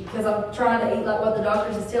sushi because I'm trying to eat like what the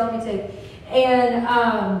doctors is telling me to. And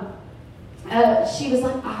she was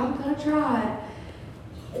like, I'm going to try it.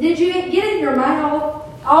 Did you get it in your mouth?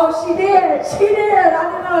 Oh, she did. She did. I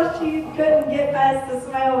didn't know she couldn't get past the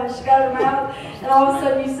smell when she got her mouth. And all of a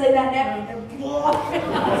sudden you see that napkin.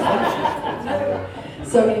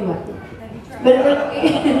 So anyway. But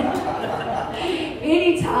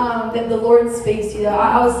anytime that the Lord speaks to you,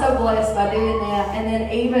 I was so blessed by doing that. And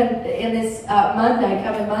then even in this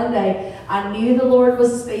coming Monday, I knew the Lord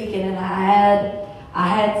was speaking, and I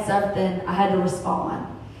had something, I had to respond.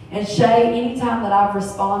 And Shay, anytime that I've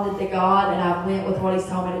responded to God and I've went with what He's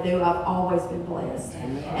told me to do, I've always been blessed.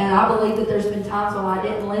 And I believe that there's been times when I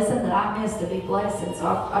didn't listen that I missed a big blessing. So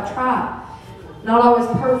I try. Not always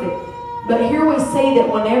perfect. But here we see that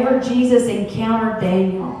whenever Jesus encountered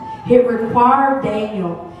Daniel, it required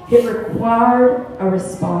a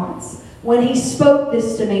response. When He spoke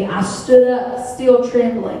this to me, I stood up, still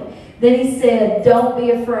trembling. Then He said, don't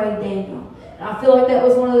be afraid, Daniel. I feel like that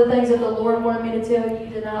was one of the things that the Lord wanted me to tell you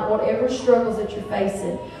tonight. Whatever struggles that you're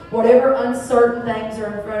facing, whatever uncertain things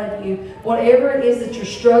are in front of you, whatever it is that you're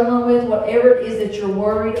struggling with, whatever it is that you're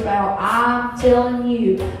worried about, I'm telling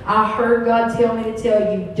you, I heard God tell me to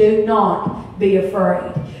tell you, do not be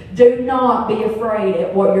afraid. Do not be afraid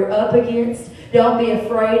at what you're up against. Don't be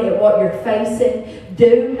afraid at what you're facing.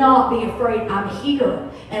 Do not be afraid. I'm here.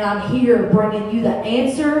 And I'm here bringing you the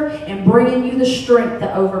answer and bringing you the strength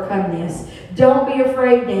to overcome this. Don't be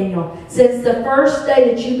afraid, Daniel. Since the first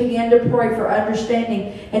day that you began to pray for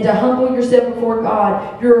understanding and to humble yourself before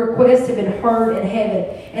God, your requests have been heard in heaven.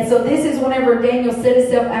 And so this is whenever Daniel set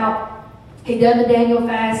himself out. He done the Daniel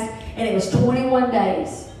fast, and it was 21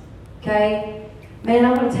 days. Okay? Man,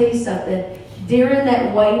 I'm going to tell you something. During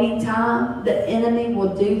that waiting time, the enemy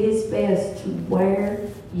will do his best to wear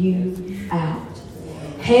you out.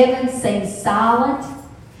 Heaven seems silent.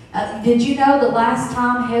 Did you know the last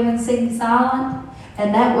time heaven seemed silent?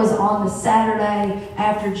 And that was on the Saturday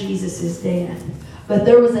after Jesus' death. But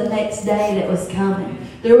there was a next day that was coming.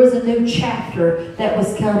 There was a new chapter that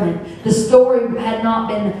was coming. The story had not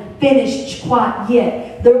been finished quite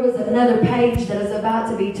yet. There was another page that is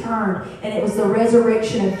about to be turned, and it was the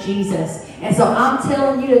resurrection of Jesus. And so I'm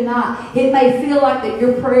telling you tonight, it may feel like that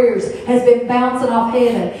your prayers has been bouncing off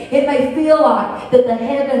heaven. It may feel like that the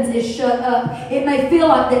heavens is shut up. It may feel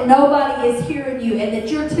like that nobody is hearing you and that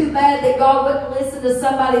you're too bad that God wouldn't listen to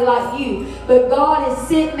somebody like you. But God has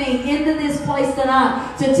sent me into this place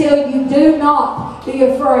tonight to tell you, do not be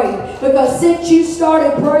afraid. Because since you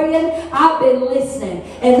started praying, I've been listening.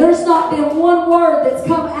 And there's not been one word that's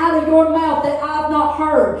come out of your mouth that I've not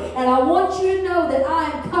heard. And I want you to know that I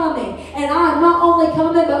am coming. And I am not only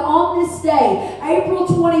coming, but on this day, April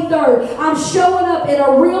 23rd, I'm showing up in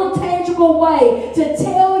a real tangible way to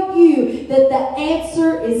tell you that the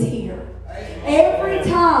answer is here. Every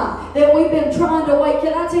time that we've been trying to wait,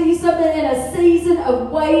 can I tell you something? In a season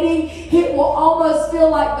of waiting, it will almost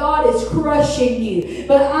feel like God is crushing you.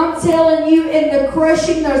 But I'm telling you, in the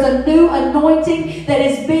crushing, there's a new anointing that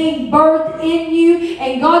is being birthed in you.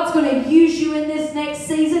 And God's going to use you in this next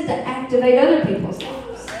season to activate other people's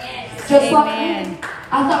lives. Just like me.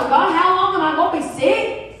 I thought, God, how long am I going to be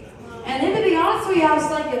sick? And then to be honest with you, I was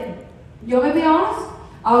thinking, you want me to be honest?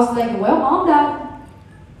 I was thinking, well, Mom died.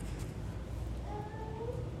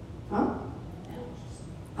 Huh?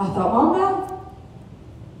 I thought, Mom died.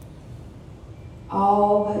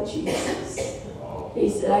 Oh, but Jesus. He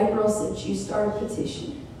said, April, since you started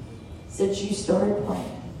petitioning, since you started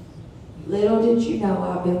praying, little did you know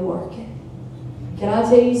I've been working. Can I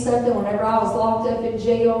tell you something? Whenever I was locked up in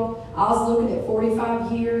jail, I was looking at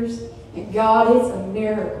 45 years, and God, it's a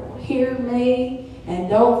miracle. Hear me, and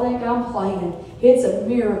don't think I'm playing. It's a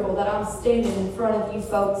miracle that I'm standing in front of you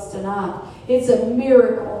folks tonight. It's a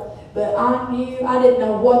miracle. But I knew, I didn't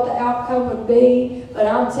know what the outcome would be. But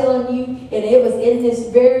I'm telling you, and it was in this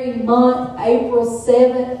very month, April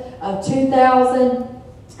 7th of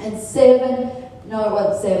 2007. No, it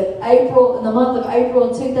wasn't 7th. April, in the month of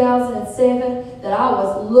April in 2007, that I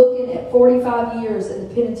was looking at 45 years in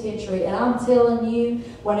the penitentiary. And I'm telling you,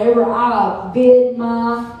 whenever I bid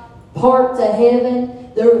my part to heaven,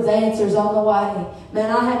 there was answers on the way. Man,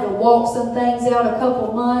 I had to walk some things out a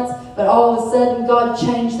couple months, but all of a sudden God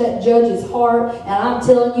changed that judge's heart, and I'm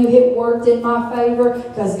telling you, it worked in my favor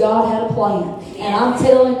because God had a plan. And I'm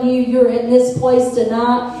telling you, you're in this place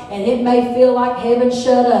tonight, and it may feel like heaven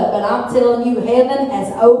shut up, but I'm telling you, heaven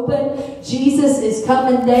has opened. Jesus is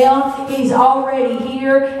coming down. He's already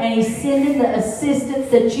here, and He's sending the assistance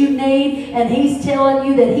that you need, and He's telling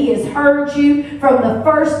you that He has heard you from the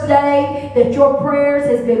first day that your prayers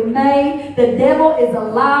has been made. The devil is a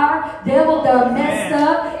liar. Devil done messed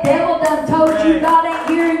up. Devil done told you God ain't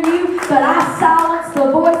hearing you, but I silence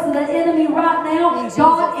the voice of the enemy right now.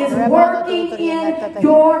 God is working in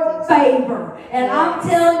your favor, and I'm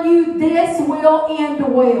telling you, this will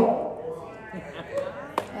end well.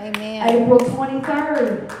 Amen. April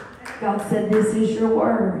 23rd, God said, this is your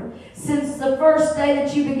word. Since the first day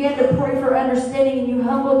that you began to pray for understanding and you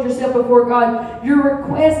humbled yourself before God, your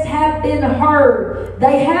requests have been heard.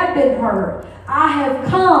 They have been heard. I have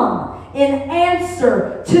come in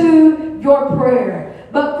answer to your prayer.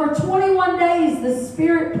 But for 21 days, the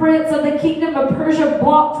spirit prince of the kingdom of Persia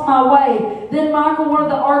blocked my way. Then Michael, one of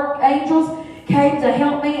the archangels, came to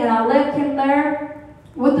help me, and I left him there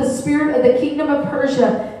with the spirit of the kingdom of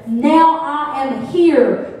Persia. Now I am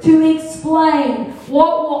here to explain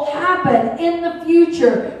what will happen in the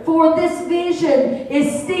future, for this vision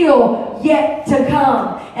is still yet to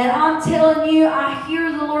come. And I'm telling you, I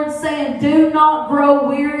hear the Lord saying, do not grow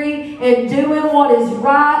weary in doing what is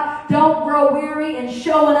right. Don't grow weary in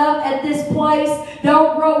showing up at this place.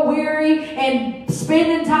 Don't grow weary in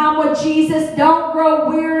spending time with Jesus. Don't grow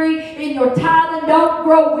weary in your tithing. Don't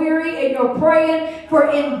grow weary in your praying. For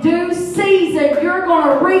in due season, you're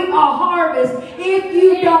going to reap a harvest if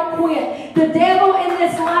you don't quit. The devil in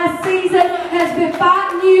this last season has been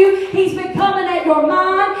fighting you. He's been coming at your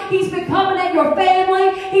mind. He's been coming at your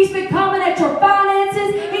family. He's been coming at your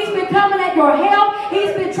finances. He's been coming at your health.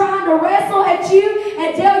 He's been trying to wrestle at you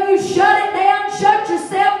and tell you, shut it down, shut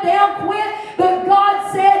yourself down, quit. But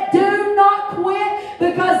God said, do not quit,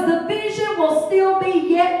 because the vision will still be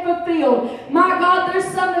yet fulfilled. My God, there's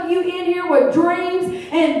some of you in here with dreams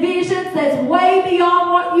and visions that's way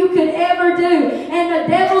beyond what you could ever do. And the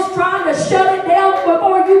devil's trying to shut it down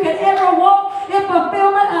before you can ever walk in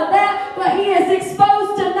fulfillment of that. But he is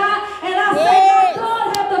exposed tonight. And I say, my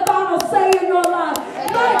God, have the final say in your life.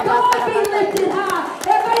 My God, be lifted high.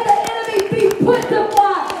 And may the enemy be put to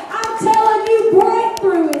flight. I'm telling you,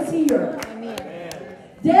 breakthrough is here.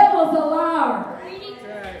 Devil's a liar.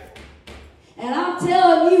 And I'm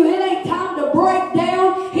telling you, it ain't time to break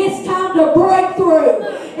down. It's time to break through.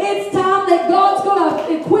 It's time that God's going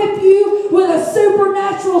to equip you with a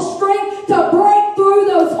supernatural strength to break through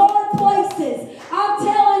those hard places. I'm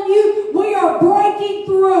telling you, we are breaking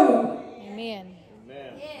through. Amen.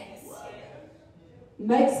 Yes.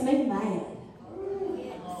 Makes me mad.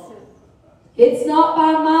 It's not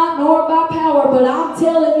by might nor by power, but I'm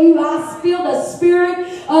telling you, I feel the Spirit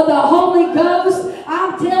of the Holy Ghost.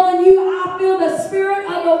 I'm telling you, I feel the Spirit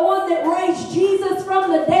of the one that raised Jesus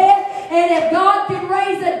from the dead. And if God can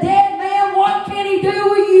raise a dead man, what can He do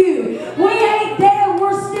with you? We ain't dead,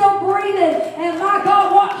 we're still breathing. And my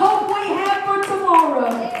God, what hope we have for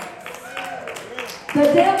tomorrow.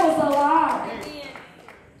 The devil's a liar.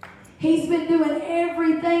 He's been doing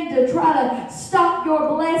everything to try to stop your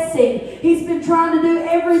blessing. He's been trying to do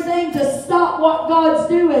everything to stop what God's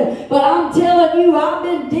doing. But I'm telling you, I've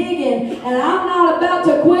been digging, and I'm not about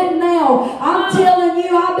to quit now. I'm telling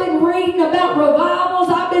you, I've been reading about revivals.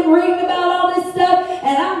 I've been reading about all this stuff,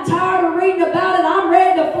 and I'm tired of reading about it. I'm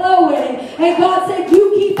ready to flow in it. And God said,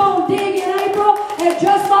 you keep on digging, April, and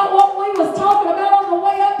just like what we was talking about on the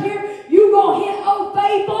way up here, you're going to hit Old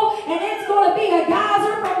Faithful, and it's going to be a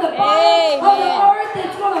geyser from the bottom of the earth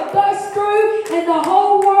that's going to bust through, and the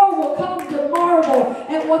whole world will come to marvel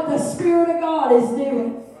at what the Spirit of God is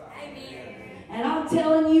doing. And I'm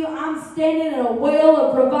telling you, I'm standing in a well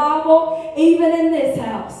of revival, even in this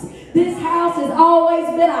house. This house has always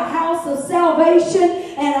been a house of salvation,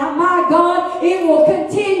 and my God, it will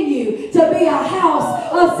continue to be a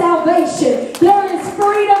house of salvation. There is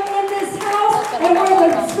freedom in this house, and where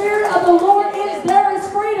the Spirit of the Lord is, there is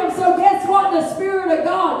freedom. So guess what? The Spirit of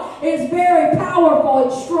God is very powerful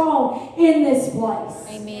and strong in this place.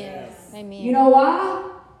 Amen. Amen. You know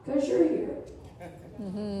why? Because you're here.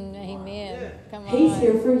 Mm-hmm. Amen. Come on. He's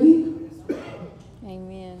here for you.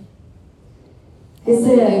 Amen. It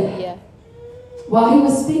said, Hallelujah. while he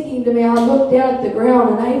was speaking to me, I looked down at the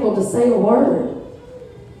ground, unable to say a word.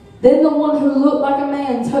 Then the one who looked like a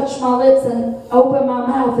man touched my lips and opened my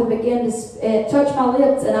mouth and began to touch my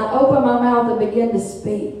lips, and I opened my mouth and began to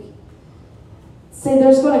speak. See,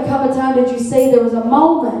 there's going to come a time, did you see, there was a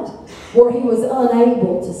moment where he was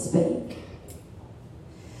unable to speak.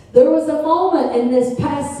 There was a moment in this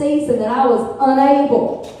past season that I was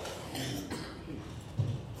unable.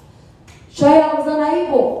 Shay, I was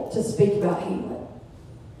unable to speak about healing.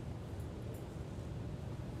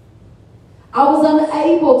 I was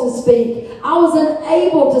unable to speak. I was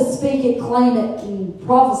unable to speak it, claim it, and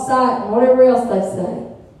prophesy it, and whatever else they say.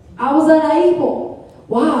 I was unable.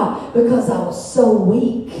 Why? Because I was so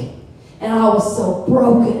weak and I was so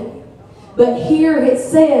broken. But here it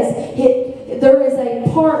says, there is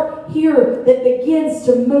a part here that begins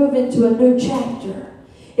to move into a new chapter.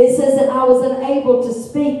 It says that I was unable to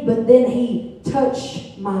speak, but then he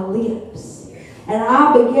touched my lips. And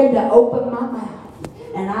I began to open my mouth.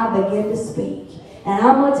 And I began to speak. And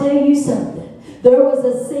I'm going to tell you something. There was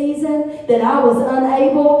a season that I was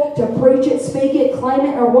unable to preach it, speak it, claim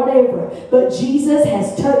it, or whatever. But Jesus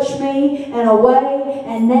has touched me in a way,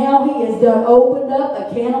 and now he has done opened up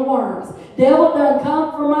a can of worms. Devil done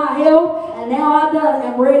come for my help, and now I done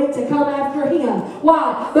am ready to come after him.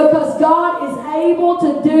 Why? Because God is able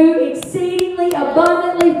to do exceedingly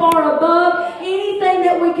abundantly far above anything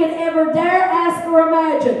that we can ever dare ask or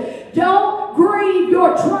imagine. Don't grieve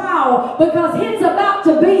your trial, because it's about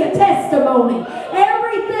to be a testimony.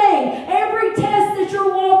 Everything, every test that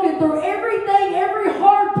you're walking through, everything, every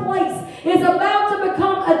hard place is about to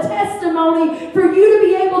become a testimony for you to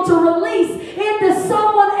be able to release into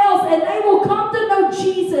someone else, and they will come to know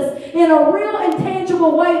Jesus in a real and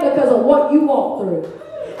tangible way because of what you walk through.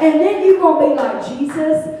 And then you're going to be like,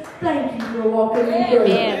 Jesus, thank you for walking me through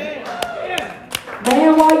it.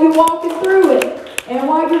 Man, while you're walking through it, and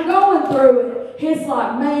while you're going through it, it's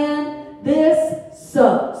like, man, this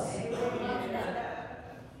sucks.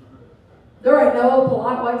 There ain't no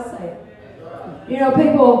polite way to say it. You know,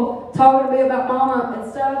 people talking to me about mama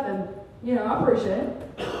and stuff, and, you know, I appreciate it.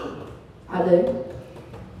 I do.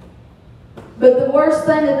 But the worst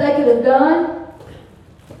thing that they could have done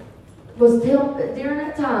was tell, during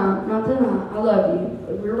that time, not tonight, I love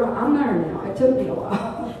you. I'm there now. It took me a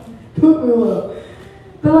while.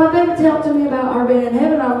 But like they would tell to me about her being in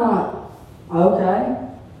heaven, I'm like, okay.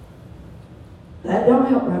 That don't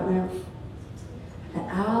help right now. And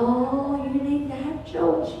oh, you need to have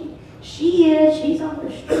Joy. She's on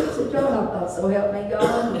the streets of Joy. I thought, so help me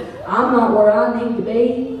God. I'm not where I need to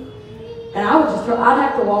be. And I would just I'd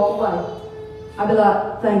have to walk away. I'd be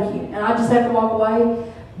like, thank you. And I just have to walk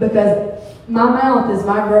away because my mouth is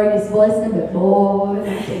my greatest blessing, but boy,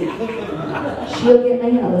 she'll get me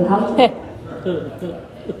in a lot of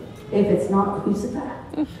if it's not crucified.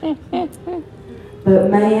 But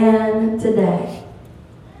man, today,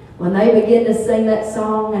 when they began to sing that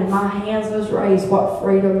song and my hands was raised, what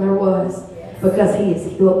freedom there was, because he has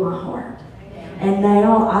healed my heart. And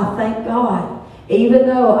now I thank God, even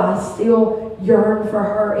though I still yearn for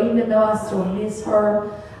her, even though I still miss her,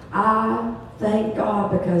 I thank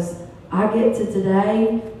God because I get to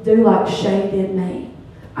today do like Shay did me.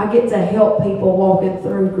 I get to help people walking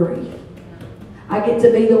through grief. I get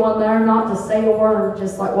to be the one there not to say a word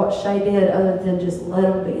just like what Shay did, other than just let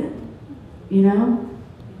them in. You know?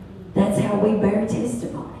 That's how we bear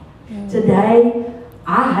testimony. Today,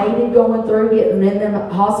 I hated going through getting in the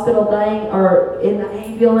hospital thing or in the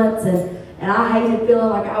ambulance, and I hated feeling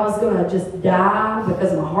like I was going to just die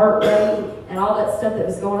because of my heart rate and all that stuff that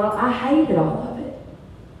was going on. I hated all of it.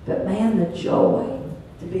 But man, the joy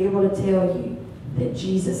to be able to tell you that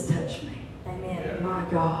Jesus touched me. Amen. My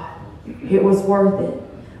God. It was worth it.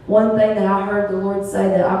 One thing that I heard the Lord say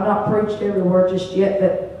that I've not preached every word just yet,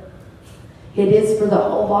 but it is for the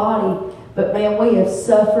whole body. But man, we have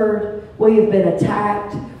suffered. We have been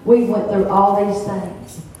attacked. We went through all these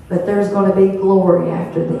things. But there's going to be glory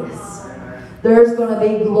after this. There's going to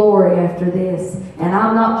be glory after this. And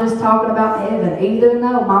I'm not just talking about heaven. Even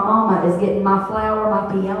though my mama is getting my flower,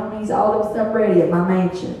 my peonies, all that stuff ready at my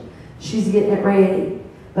mansion. She's getting it ready.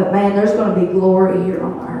 But man, there's going to be glory here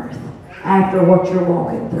on earth after what you're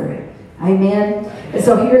walking through. Amen. And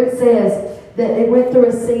so here it says that it went through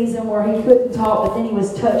a season where he couldn't talk, but then he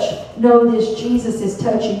was touched. Know this, Jesus is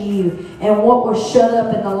touching you. And what was shut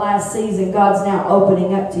up in the last season, God's now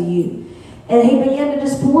opening up to you. And he began to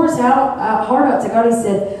just pour his heart out to God. He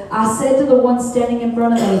said, I said to the one standing in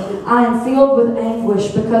front of me, I am filled with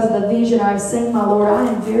anguish because of the vision I have seen, my Lord.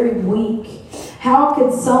 I am very weak. How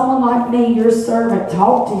could someone like me, your servant,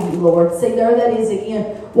 talk to you, Lord? See, there that is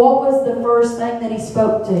again. What was the first thing that he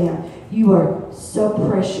spoke to him? You are so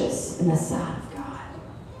precious in the sight of God.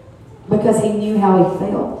 Because he knew how he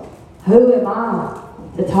felt. Who am I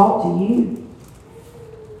to talk to you?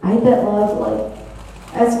 Ain't that lovely?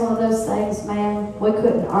 That's one of those things, man. We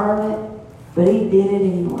couldn't earn it, but he did it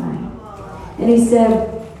anyway. And he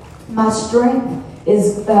said, My strength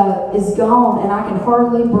is gone and I can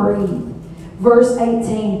hardly breathe. Verse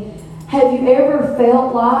 18. Have you ever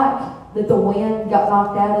felt like that the wind got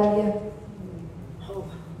knocked out of you?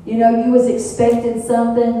 You know, you was expecting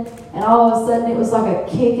something and all of a sudden it was like a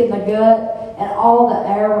kick in the gut and all the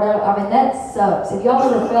air went out. I mean, that sucks. Have y'all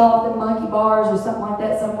ever fell off the monkey bars or something like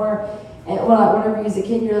that somewhere? And whenever you was a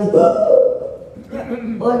kid, you're just,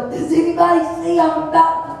 look, does anybody see I'm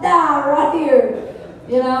about to die right here?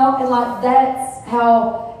 You know, and like that's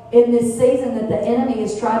how in this season that the enemy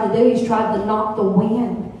has tried to do. He's tried to knock the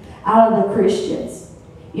wind out of the Christians.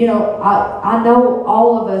 You know, I know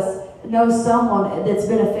all of us know someone that's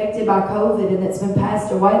been affected by COVID and that's been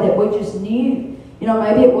passed away that we just knew. You know,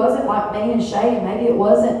 maybe it wasn't like me and Shay, and maybe it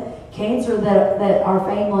wasn't cancer that our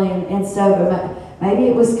family and stuff, but maybe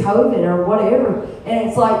it was COVID or whatever. And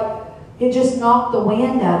it's like, it just knocked the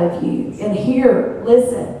wind out of you. And here,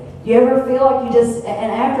 listen, you ever feel like you just,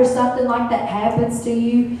 and after something like that happens to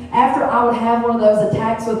you, after I would have one of those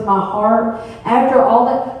attacks with my heart, after all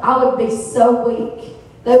that, I would be so weak.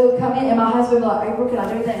 They would come in and my husband would be like, April, can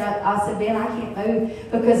I do that? And I said, Ben, I can't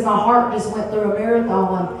move because my heart just went through a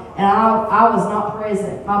marathon and I was not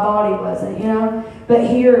present. My body wasn't, you know. But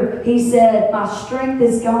here he said, my strength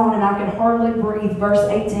is gone and I can hardly breathe. Verse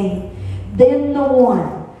 18. Then the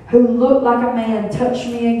one who looked like a man touched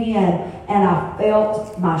me again and I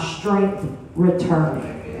felt my strength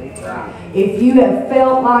returning. If you have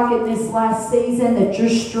felt like in this last season that your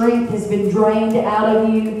strength has been drained out of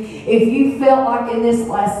you, if you felt like in this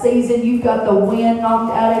last season you've got the wind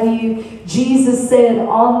knocked out of you, Jesus said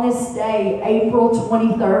on this day, April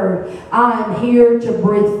 23rd, I am here to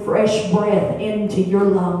breathe fresh breath into your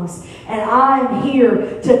lungs. And I am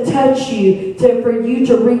here to touch you, for you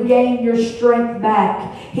to regain your strength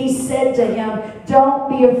back. He said to him, don't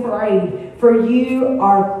be afraid, for you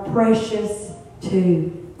are precious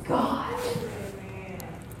to God.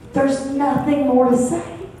 There's nothing more to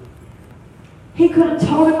say. He could have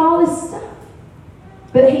told him all this stuff.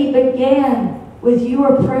 But he began with, you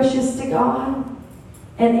are precious to God.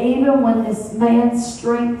 And even when this man's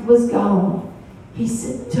strength was gone, he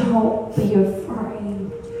said, don't be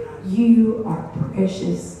afraid. You are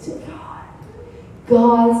precious to God.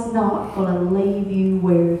 God's not going to leave you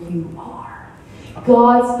where you are.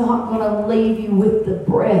 God's not going to leave you with the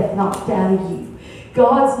breath knocked out of you.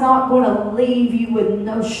 God's not going to leave you with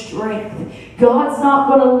no strength. God's not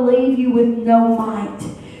going to leave you with no might.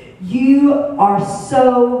 You are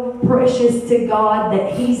so precious to God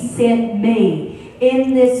that He sent me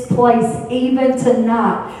in this place even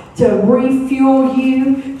tonight to refuel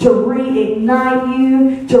you, to reignite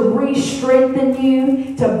you, to re-strengthen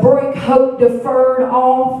you, to break hope deferred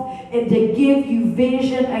off, and to give you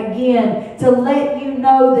vision again, to let you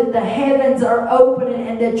know that the heavens are opening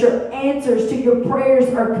and that your answers to your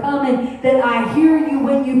prayers are coming, that I hear you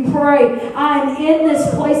when you pray. I'm in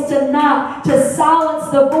this place tonight to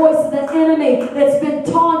silence the voice of the enemy that's been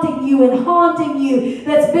taunting you and haunting you,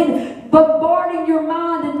 that's been bombarding your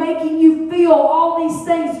mind and making you feel all these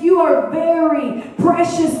things. You are very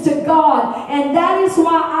precious to God, and that is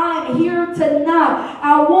why I'm here tonight.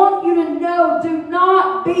 I want you to know, do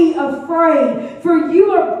not be afraid, for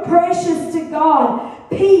you are precious to God.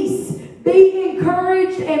 Peace. Be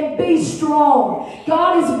encouraged and be strong.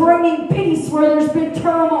 God is bringing peace where there's been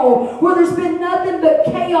turmoil, where there's been nothing but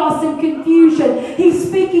chaos and confusion. He's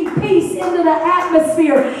speaking peace into the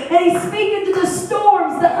atmosphere, and He's speaking to the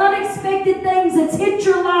storms, the unexpected things that's hit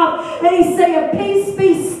your life, and He's saying, peace,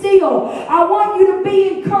 be still. I want you to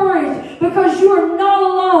be encouraged because you are not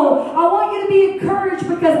alone. I want you to be encouraged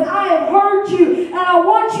because I have heard you, and I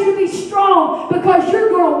want you to be strong because you're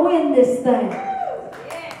going to win this thing.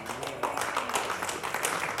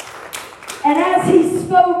 And as He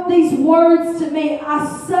spoke these words to me,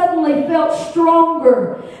 I suddenly felt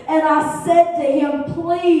stronger. And I said to Him,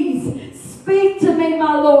 please speak to me,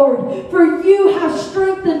 my Lord, for you have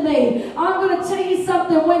strengthened me. I'm going to tell you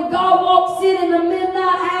something. When God walks in the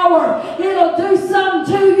midnight hour, it'll do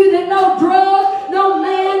something to you that no drug, no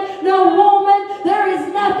man, no woman, there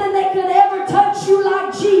is nothing that could ever touch you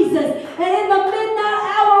like Jesus. And in the midnight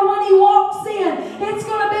hour when He walks in, it's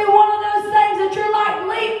going to be one of those things that you're like,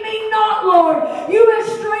 leave me not, Lord. You have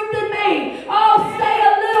strengthened me. Oh, stay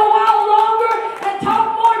a little while longer and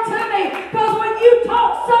talk more to me. Because when you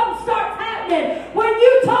talk, something starts happening. When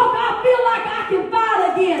you talk, I feel like I can fight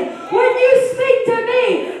again. When you speak to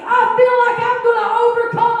me, I feel like I'm going to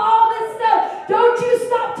overcome all this stuff. Don't you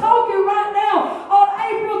stop talking right now on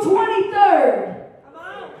April 23rd.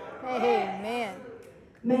 Amen.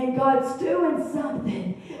 Man, God's doing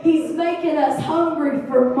something. He's making us hungry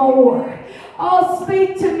for more. Oh,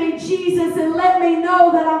 speak to me, Jesus, and let me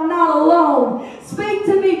know that I'm not alone. Speak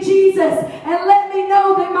to me, Jesus, and